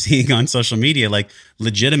meme that we're seeing on social media. Like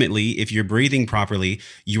legitimately, if you're breathing properly,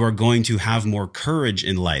 you are going to have more courage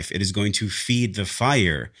in life. It is going to feed the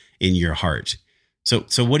fire in your heart.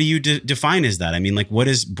 So what do you define as that? I mean, like, what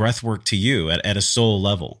is breath work to you at a soul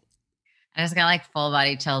level? I just got like full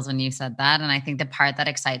body chills when you said that. And I think the part that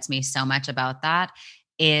excites me so much about that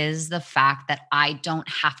is the fact that I don't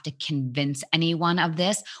have to convince anyone of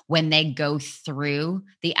this. When they go through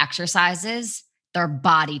the exercises, their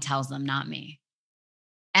body tells them, not me.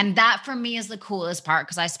 And that for me is the coolest part,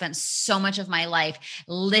 because I spent so much of my life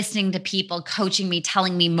listening to people, coaching me,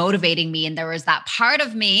 telling me, motivating me. And there was that part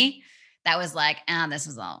of me that was like, this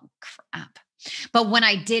is all crap. But when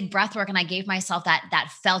I did breath work and I gave myself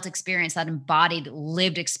that felt experience, that embodied,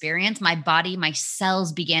 lived experience, my body, my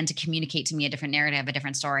cells began to communicate to me a different narrative, a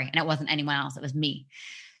different story. And it wasn't anyone else, it was me.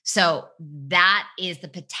 So that is the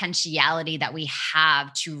potentiality that we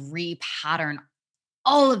have to repattern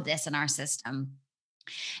all of this in our system.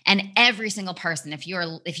 And every single person, if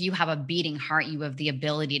you have a beating heart, you have the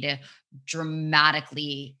ability to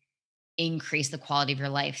dramatically increase the quality of your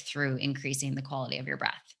life through increasing the quality of your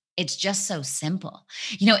breath. It's just so simple.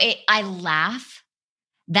 I laugh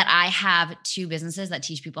that I have 2 businesses that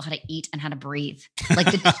teach people how to eat and how to breathe.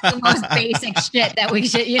 Like the 2 most basic shit that we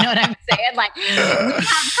should, you know what I'm saying? Like we have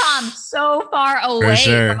come so far away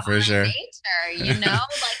from our nature, like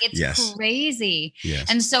it's crazy.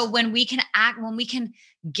 Yes. And so when we can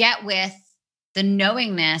get with the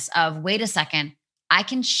knowingness of, wait a second, I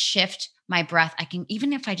can shift my breath. I can,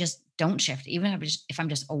 even if I just don't shift, even if I'm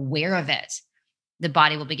just aware of it, the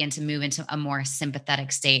body will begin to move into a more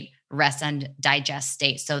sympathetic state, rest and digest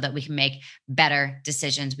state, so that we can make better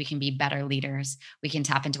decisions. We can be better leaders. We can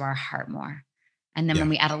tap into our heart more. And then when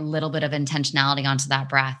we add a little bit of intentionality onto that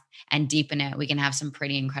breath and deepen it, we can have some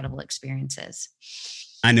pretty incredible experiences.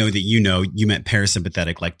 I know that you meant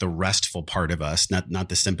parasympathetic, like the restful part of us, not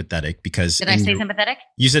the sympathetic, because did I say sympathetic?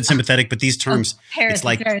 You said sympathetic, but these terms, it's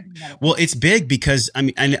like, well, it's big because I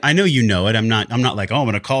mean, I know you know it. I'm not like, I'm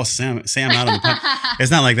going to call Sam out on the podcast.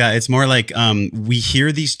 It's not like that. It's more like, we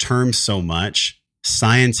hear these terms so much.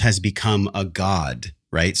 Science has become a god,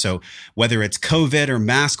 right? So whether it's COVID or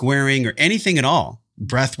mask wearing or anything at all,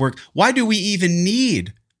 breath work, why do we even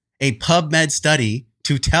need a PubMed study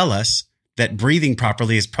to tell us that breathing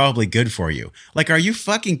properly is probably good for you? Like, are you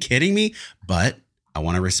fucking kidding me? But I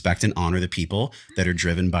want to respect and honor the people that are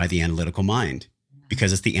driven by the analytical mind,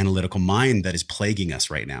 because it's the analytical mind that is plaguing us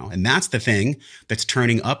right now. And that's the thing that's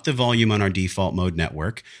turning up the volume on our default mode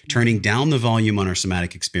network, turning down the volume on our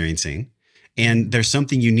somatic experiencing. And there's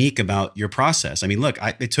something unique about your process. I mean, look,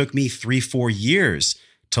 it took me 3-4 years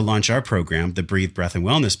to launch our program, the Breathe, Breath, and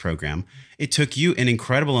Wellness program. It took you an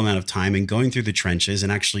incredible amount of time in going through the trenches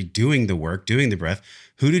and actually doing the work, doing the breath.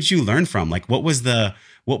 Who did you learn from? Like, what was the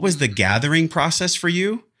gathering process for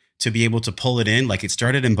you to be able to pull it in? Like, it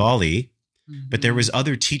started in Bali, but there was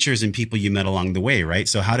other teachers and people you met along the way, right?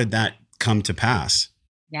 So how did that come to pass?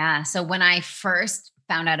 Yeah. So when I first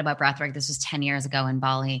found out about breathwork, this was 10 years ago in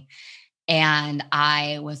Bali. And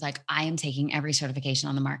I was like, I am taking every certification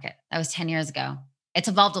on the market. That was 10 years ago. It's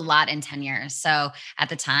evolved a lot in 10 years. So at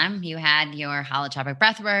the time you had your holotropic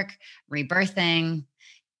breathwork, rebirthing,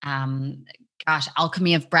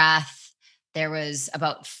 alchemy of breath. There was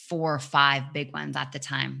about 4 or 5 big ones at the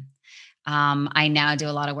time. I now do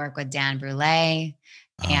a lot of work with Dan Brule and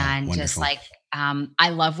wonderful. Just like,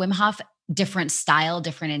 I love Wim Hof, different style,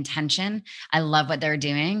 different intention. I love what they're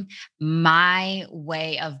doing. My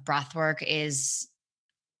way of breathwork is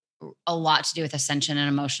a lot to do with ascension and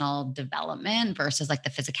emotional development versus like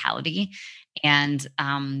the physicality. And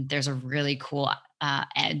there's a really cool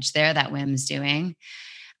edge there that Wim's doing.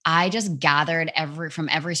 I just gathered from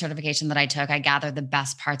every certification that I took, I gathered the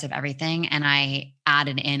best parts of everything and I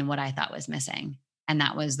added in what I thought was missing. And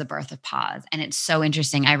that was the birth of pause. And it's so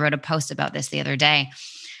interesting. I wrote a post about this the other day.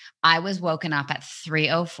 I was woken up at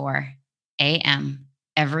 3:04 a.m.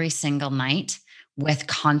 every single night with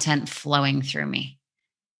content flowing through me.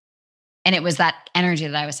 And it was that energy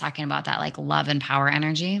that I was talking about, that like love and power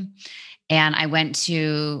energy. And I went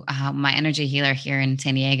to my energy healer here in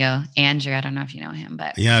San Diego, Andrew. I don't know if you know him,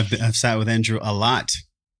 but yeah, I've sat with Andrew a lot.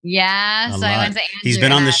 Yeah, so I went to Andrew. He's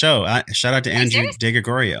been on the show. Shout out to Andrew De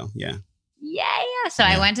Gregorio. Yeah. Yeah. So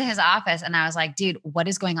I went to his office and I was like, dude, what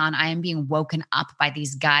is going on? I am being woken up by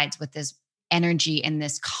these guides with this energy and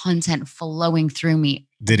this content flowing through me.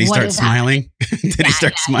 Did he start smiling? Did he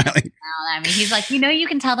start smiling? I mean, he's like, you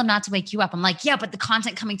can tell them not to wake you up. I'm like, yeah, but the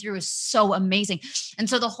content coming through is so amazing. And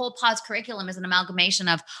so the whole Pause curriculum is an amalgamation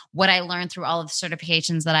of what I learned through all of the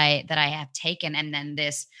certifications that I have taken. And then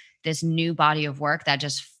this new body of work that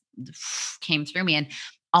just came through me. And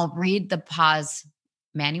I'll read the Pause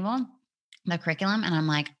manual, the curriculum. And I'm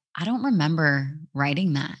like, I don't remember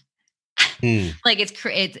writing that. Like it's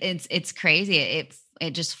crazy.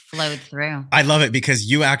 It just flowed through. I love it because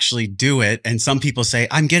you actually do it. And some people say,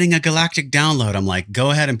 I'm getting a galactic download. I'm like, go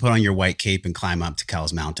ahead and put on your white cape and climb up to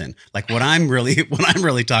Cowles Mountain. Like what I'm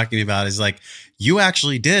really talking about is like, you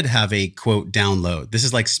actually did have a quote download. This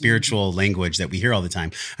is like spiritual language that we hear all the time.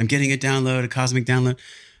 I'm getting a download, a cosmic download.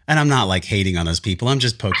 And I'm not like hating on those people. I'm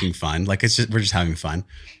just poking fun. Like we're just having fun.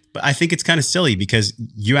 But I think it's kind of silly because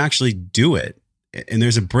you actually do it. And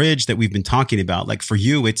there's a bridge that we've been talking about. Like for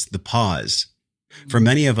you, it's the pause. For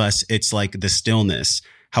many of us, it's like the stillness.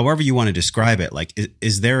 However you want to describe it. Like,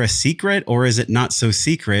 is there a secret or is it not so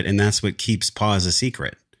secret? And that's what keeps pause a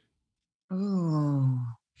secret. Ooh.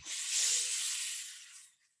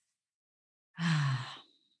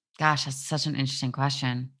 Gosh, that's such an interesting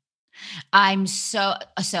question. I'll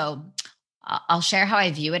share how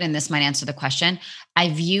I view it, and this might answer the question. I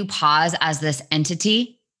view pause as this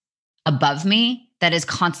entity above me that is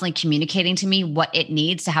constantly communicating to me what it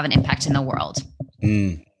needs to have an impact in the world.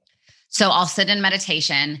 So I'll sit in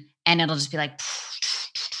meditation and it'll just be like,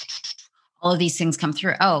 all of these things come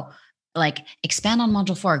through. Oh, like expand on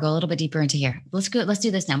module 4, go a little bit deeper into here. Let's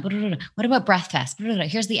do this now. What about Breath Fest?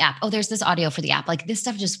 Here's the app. Oh, there's this audio for the app. Like this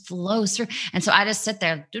stuff just flows through. And so I just sit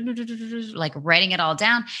there like writing it all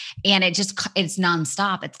down, and it's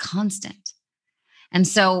nonstop. It's constant. And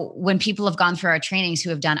so when people have gone through our trainings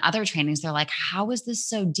who have done other trainings, they're like, how is this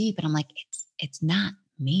so deep? And I'm like, it's not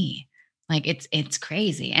me. Like it's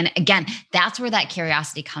crazy. And again, that's where that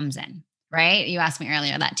curiosity comes in, right? You asked me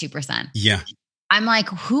earlier, that 2%. Yeah. I'm like,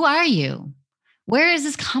 who are you? Where is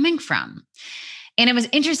this coming from? And it was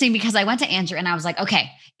interesting because I went to Andrew and I was like, okay,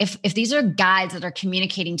 if these are guides that are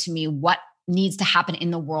communicating to me what needs to happen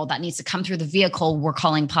in the world that needs to come through the vehicle we're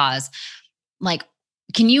calling pause, like,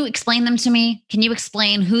 can you explain them to me? Can you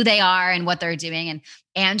explain who they are and what they're doing? And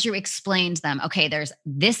Andrew explained them. Okay, there's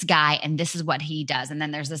this guy and this is what he does. And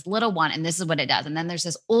then there's this little one and this is what it does. And then there's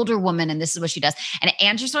this older woman and this is what she does. And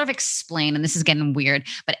Andrew sort of explained, and this is getting weird,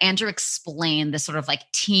 but Andrew explained this sort of like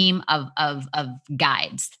team of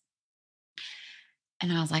guides.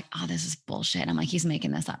 And I was like, oh, this is bullshit. I'm like, he's making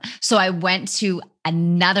this up. So I went to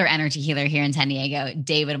another energy healer here in San Diego,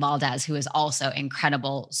 David Valdez, who is also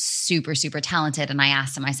incredible, super, super talented. And I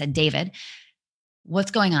asked him, I said, David, what's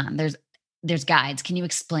going on? There's guides. Can you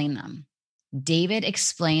explain them? David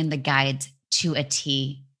explained the guides to a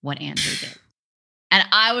T what Andrew did. And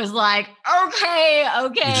I was like, okay,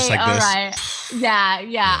 like all right. Yeah.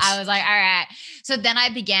 Yes. I was like, all right. So then I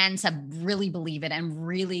began to really believe it and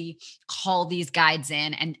really call these guides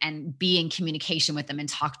in and be in communication with them and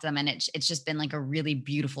talk to them. And it's just been like a really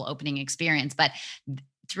beautiful opening experience. But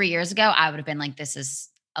 3 years ago, I would have been like, this is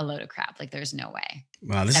a load of crap. Like there's no way.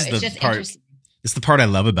 Wow. This is the part. It's the part I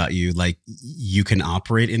love about you. Like you can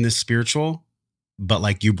operate in this spiritual, but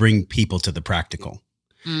like you bring people to the practical.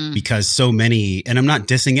 Because so many, and I'm not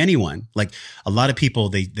dissing anyone, like a lot of people,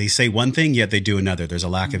 they say one thing, yet they do another. There's a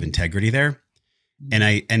lack of integrity there. And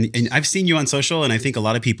I've seen you on social, and I think a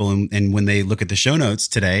lot of people, and when they look at the show notes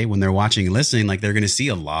today, when they're watching and listening, like they're going to see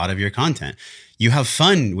a lot of your content. You have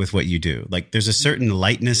fun with what you do. Like there's a certain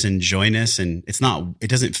lightness and joyness, and it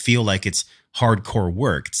doesn't feel like it's hardcore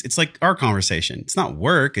work. It's like our conversation. It's not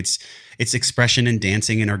work. It's expression and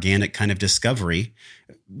dancing and organic kind of discovery.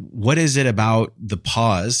 What is it about the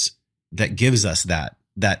pause that gives us that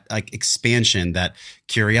like expansion, that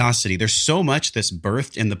curiosity? There's so much that's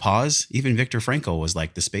birthed in the pause. Even Viktor Frankl was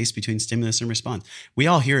like the space between stimulus and response. We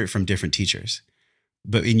all hear it from different teachers,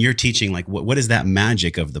 but in your teaching, like what is that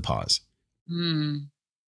magic of the pause?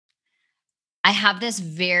 I have this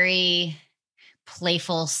very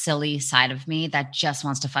playful, silly side of me that just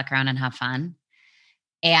wants to fuck around and have fun.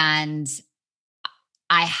 And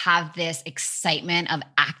I have this excitement of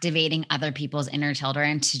activating other people's inner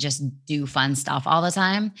children to just do fun stuff all the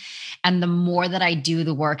time. And the more that I do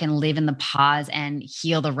the work and live in the pause and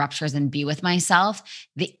heal the ruptures and be with myself,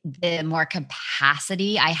 the more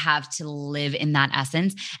capacity I have to live in that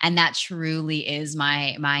essence. And that truly is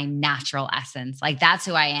my natural essence. Like that's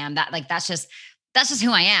who I am. That's just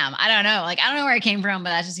who I am. I don't know. Like, I don't know where I came from, but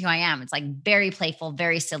that's just who I am. It's like very playful,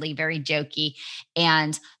 very silly, very jokey.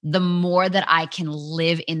 And the more that I can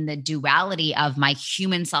live in the duality of my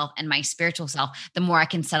human self and my spiritual self, the more I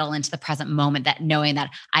can settle into the present moment, that knowing that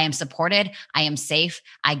I am supported, I am safe,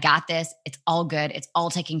 I got this, it's all good, it's all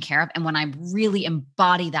taken care of. And when I really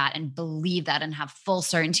embody that and believe that and have full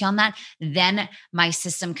certainty on that, then my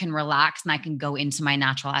system can relax and I can go into my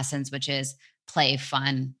natural essence, which is play,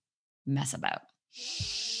 fun, mess about.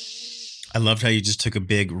 I loved how you just took a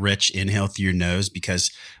big, rich inhale through your nose,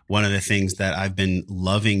 because one of the things that I've been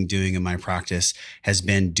loving doing in my practice has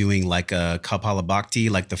been doing like a Kapalabhati,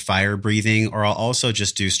 like the fire breathing, or I'll also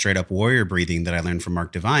just do straight up warrior breathing that I learned from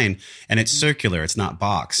Mark Divine. And it's circular, it's not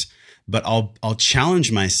box. But I'll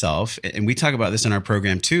challenge myself, and we talk about this in our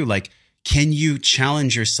program too, like, can you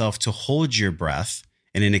challenge yourself to hold your breath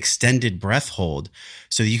in an extended breath hold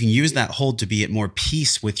so that you can use that hold to be at more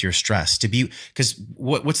peace with your stress, to be, because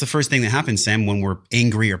what's the first thing that happens, Sam, when we're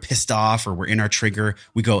angry or pissed off or we're in our trigger,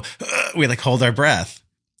 we go, we like hold our breath.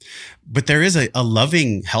 But there is a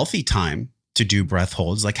loving, healthy time to do breath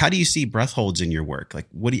holds. Like, how do you see breath holds in your work? Like,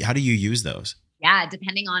 how do you use those? Yeah,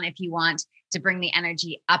 depending on if you want to bring the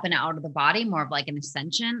energy up and out of the body, more of like an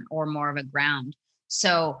ascension or more of a ground.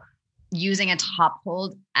 So using a top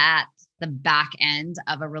hold at the back end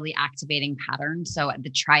of a really activating pattern. So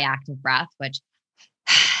the triactive breath, which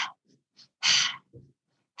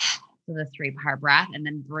so the 3-part breath, and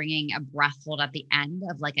then bringing a breath hold at the end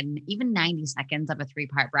of like even 90 seconds of a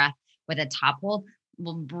 3-part breath with a top hold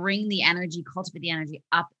will bring the energy, cultivate the energy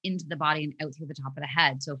up into the body and out through the top of the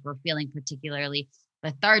head. So if we're feeling particularly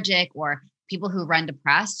lethargic or people who run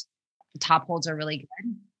depressed, top holds are really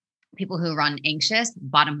good. People who run anxious,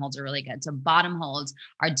 bottom holds are really good. So bottom holds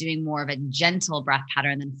are doing more of a gentle breath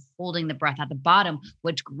pattern than holding the breath at the bottom,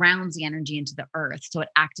 which grounds the energy into the earth. So it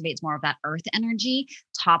activates more of that earth energy.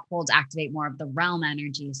 Top holds activate more of the realm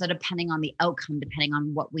energy. So depending on the outcome, depending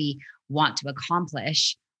on what we want to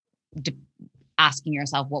accomplish, asking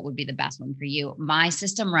yourself what would be the best one for you. My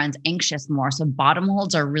system runs anxious more. So bottom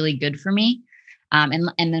holds are really good for me.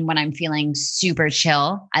 And then when I'm feeling super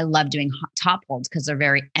chill, I love doing top holds because they're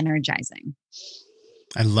very energizing.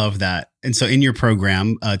 I love that. And so in your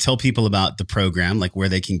program, tell people about the program, like where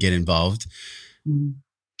they can get involved.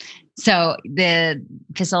 So the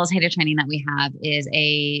facilitator training that we have is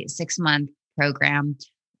a 6-month program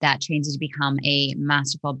that trains you to become a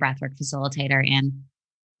masterful breathwork facilitator. And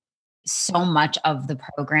so much of the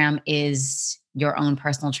program is your own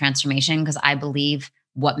personal transformation, because I believe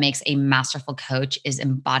what makes a masterful coach is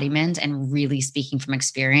embodiment and really speaking from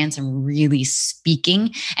experience and really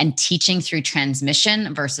speaking and teaching through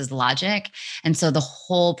transmission versus logic. And so the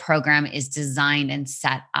whole program is designed and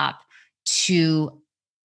set up to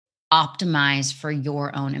optimize for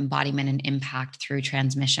your own embodiment and impact through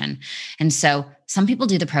transmission. And so some people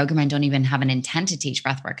do the program and don't even have an intent to teach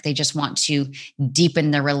breathwork. They just want to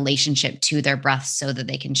deepen their relationship to their breath so that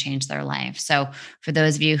they can change their life. So for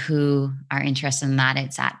those of you who are interested in that,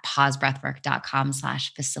 it's at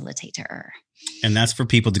pausebreathwork.com/facilitator. And that's for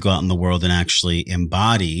people to go out in the world and actually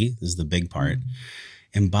embody, this is the big part,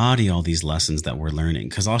 embody all these lessons that we're learning.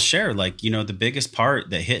 Because I'll share, like, the biggest part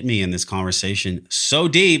that hit me in this conversation so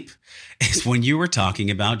deep is when you were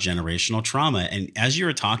talking about generational trauma. And as you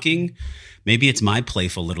were talking, maybe it's my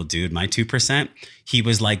playful little dude, my 2%, he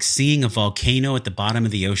was like seeing a volcano at the bottom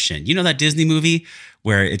of the ocean. You know that Disney movie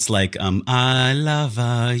where it's like, I love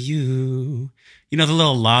you, the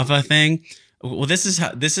little lava thing? Well, this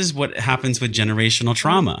is what happens with generational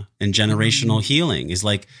trauma and generational healing is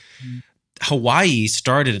like, Hawaii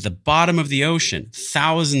started at the bottom of the ocean,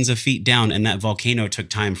 thousands of feet down, and that volcano took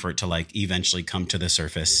time for it to like eventually come to the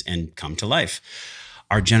surface and come to life.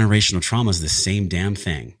 Our generational trauma is the same damn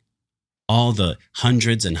thing. All the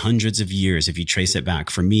hundreds and hundreds of years, if you trace it back,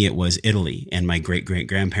 for me, it was Italy and my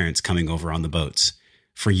great-great-grandparents coming over on the boats.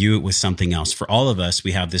 For you, it was something else. For all of us,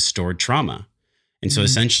 we have this stored trauma. And so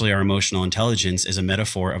essentially our emotional intelligence is a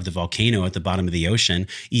metaphor of the volcano at the bottom of the ocean.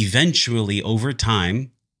 Eventually, over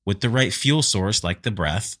time, with the right fuel source, like the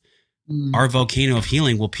breath, our volcano of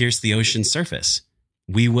healing will pierce the ocean's surface.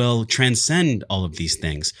 We will transcend all of these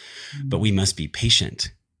things, but we must be patient.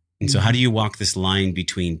 And so how do you walk this line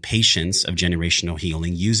between patience of generational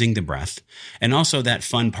healing, using the breath, and also that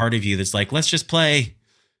fun part of you that's like, let's just play,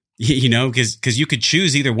 because you could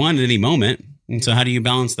choose either one at any moment. And so how do you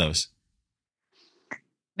balance those?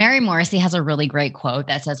 Mary Morrissey has a really great quote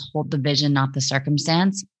that says, hold the vision, not the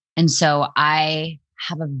circumstance. And so I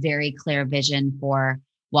have a very clear vision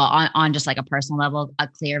on just like a personal level, a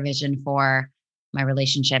clear vision for my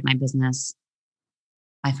relationship, my business,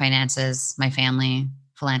 my finances, my family,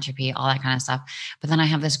 philanthropy, all that kind of stuff. But then I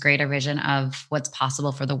have this greater vision of what's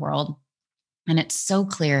possible for the world. And it's so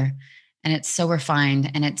clear and it's so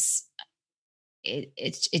refined and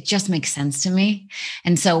it just makes sense to me.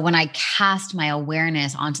 And so when I cast my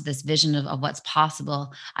awareness onto this vision of what's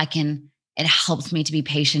possible, it helps me to be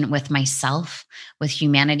patient with myself, with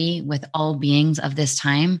humanity, with all beings of this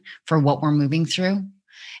time for what we're moving through.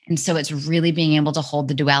 And so it's really being able to hold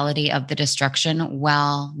the duality of the destruction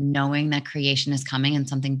while knowing that creation is coming and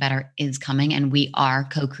something better is coming. And we are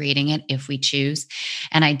co-creating it if we choose.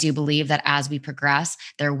 And I do believe that as we progress,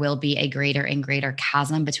 there will be a greater and greater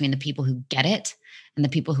chasm between the people who get it and the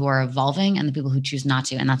people who are evolving and the people who choose not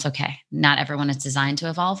to. And that's okay. Not everyone is designed to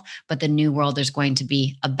evolve, but the new world, there's going to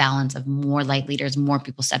be a balance of more light leaders, more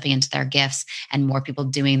people stepping into their gifts, and more people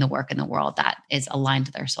doing the work in the world that is aligned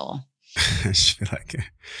to their soul. I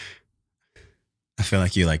feel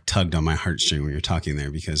like you like tugged on my heartstring when you're talking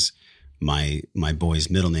there, because my boy's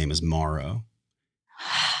middle name is Morrow,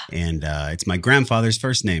 and it's my grandfather's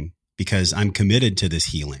first name because I'm committed to this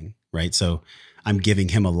healing, right? So I'm giving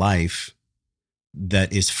him a life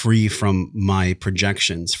that is free from my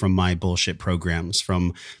projections, from my bullshit programs,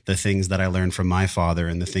 from the things that I learned from my father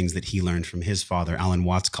and the things that he learned from his father. Alan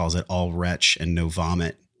Watts calls it all wretch and no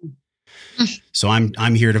vomit. So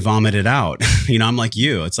I'm here to vomit it out. I'm like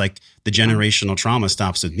you. It's like the generational trauma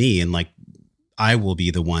stops with me, and like I will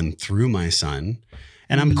be the one through my son,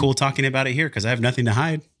 and I'm cool talking about it here because I have nothing to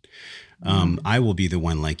hide. I will be the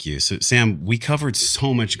one like you. So Sam, we covered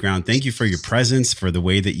so much ground. Thank you for your presence, for the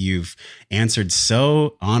way that you've answered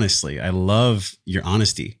so honestly. I love your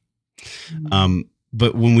honesty.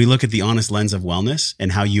 But when we look at the honest lens of wellness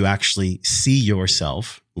and how you actually see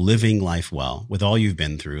yourself living life well with all you've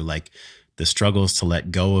been through, like the struggles to let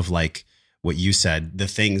go of, like what you said, the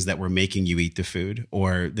things that were making you eat the food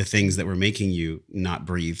or the things that were making you not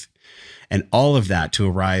breathe, and all of that to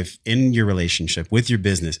arrive in your relationship with your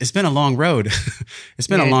business. It's been a long road. It's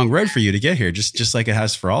been a long road for you to get here, just like it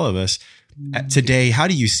has for all of us. Today, how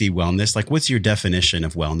do you see wellness? Like, what's your definition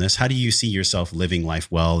of wellness? How do you see yourself living life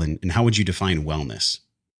well? And how would you define wellness?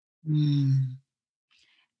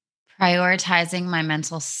 Prioritizing my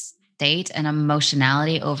mental state and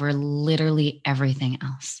emotionality over literally everything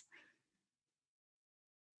else.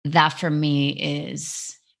 That for me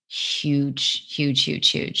is huge, huge, huge,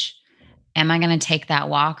 huge. Am I going to take that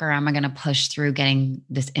walk, or am I going to push through getting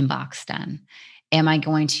this inbox done? Am I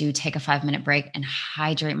going to take a 5-minute break and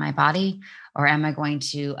hydrate my body? Or am I going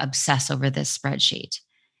to obsess over this spreadsheet?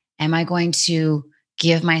 Am I going to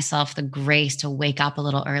give myself the grace to wake up a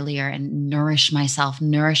little earlier and nourish myself,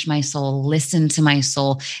 nourish my soul, listen to my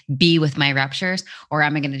soul, be with my ruptures? Or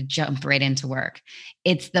am I going to jump right into work?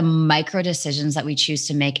 It's the micro decisions that we choose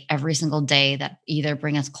to make every single day that either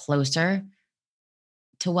bring us closer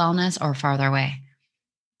to wellness or farther away.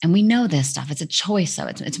 And we know this stuff. It's a choice. So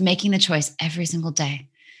it's making the choice every single day.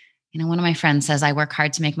 One of my friends says, I work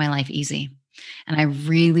hard to make my life easy. And I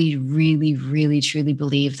really, really, really, truly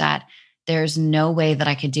believe that there's no way that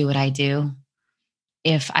I could do what I do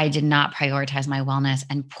if I did not prioritize my wellness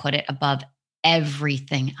and put it above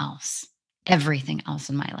everything else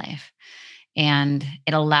in my life. And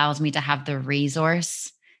it allows me to have the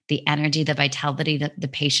resource, the energy, the vitality, the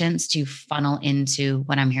patience to funnel into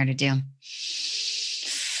what I'm here to do.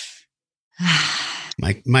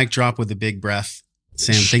 Mic drop with a big breath.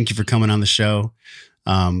 Sam, thank you for coming on the show.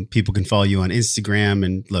 People can follow you on Instagram,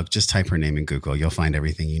 and look, just type her name in Google. You'll find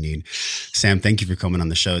everything you need. Sam, thank you for coming on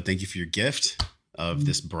the show. Thank you for your gift of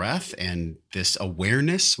this breath and this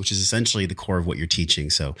awareness, which is essentially the core of what you're teaching.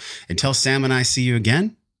 So until Sam and I see you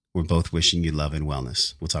again, we're both wishing you love and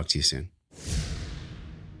wellness. We'll talk to you soon.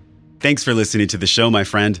 Thanks for listening to the show, my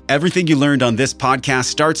friend. Everything you learned on this podcast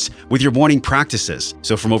starts with your morning practices.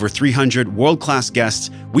 So from over 300 world-class guests,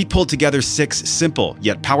 we pulled together 6 simple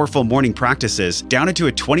yet powerful morning practices down into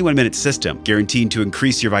a 21-minute system, guaranteed to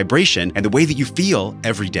increase your vibration and the way that you feel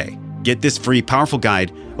every day. Get this free, powerful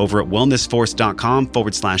guide over at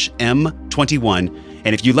wellnessforce.com/M 21.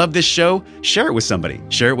 And if you love this show, share it with somebody.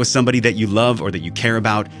 Share it with somebody that you love or that you care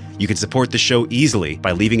about. You can support the show easily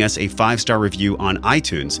by leaving us a 5-star review on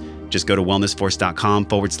iTunes. Just go to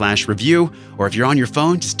wellnessforce.com/review, or if you're on your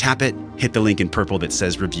phone, just tap it, hit the link in purple that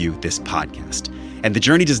says review this podcast. And the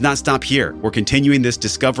journey does not stop here. We're continuing this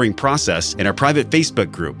discovering process in our private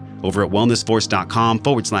Facebook group over at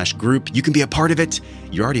wellnessforce.com/group. You can be a part of it.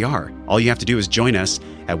 You already are. All you have to do is join us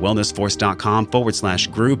at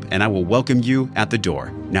wellnessforce.com/group, and I will welcome you at the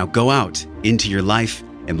door. Now go out into your life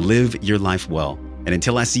and live your life well. And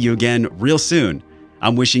until I see you again real soon,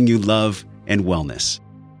 I'm wishing you love and wellness.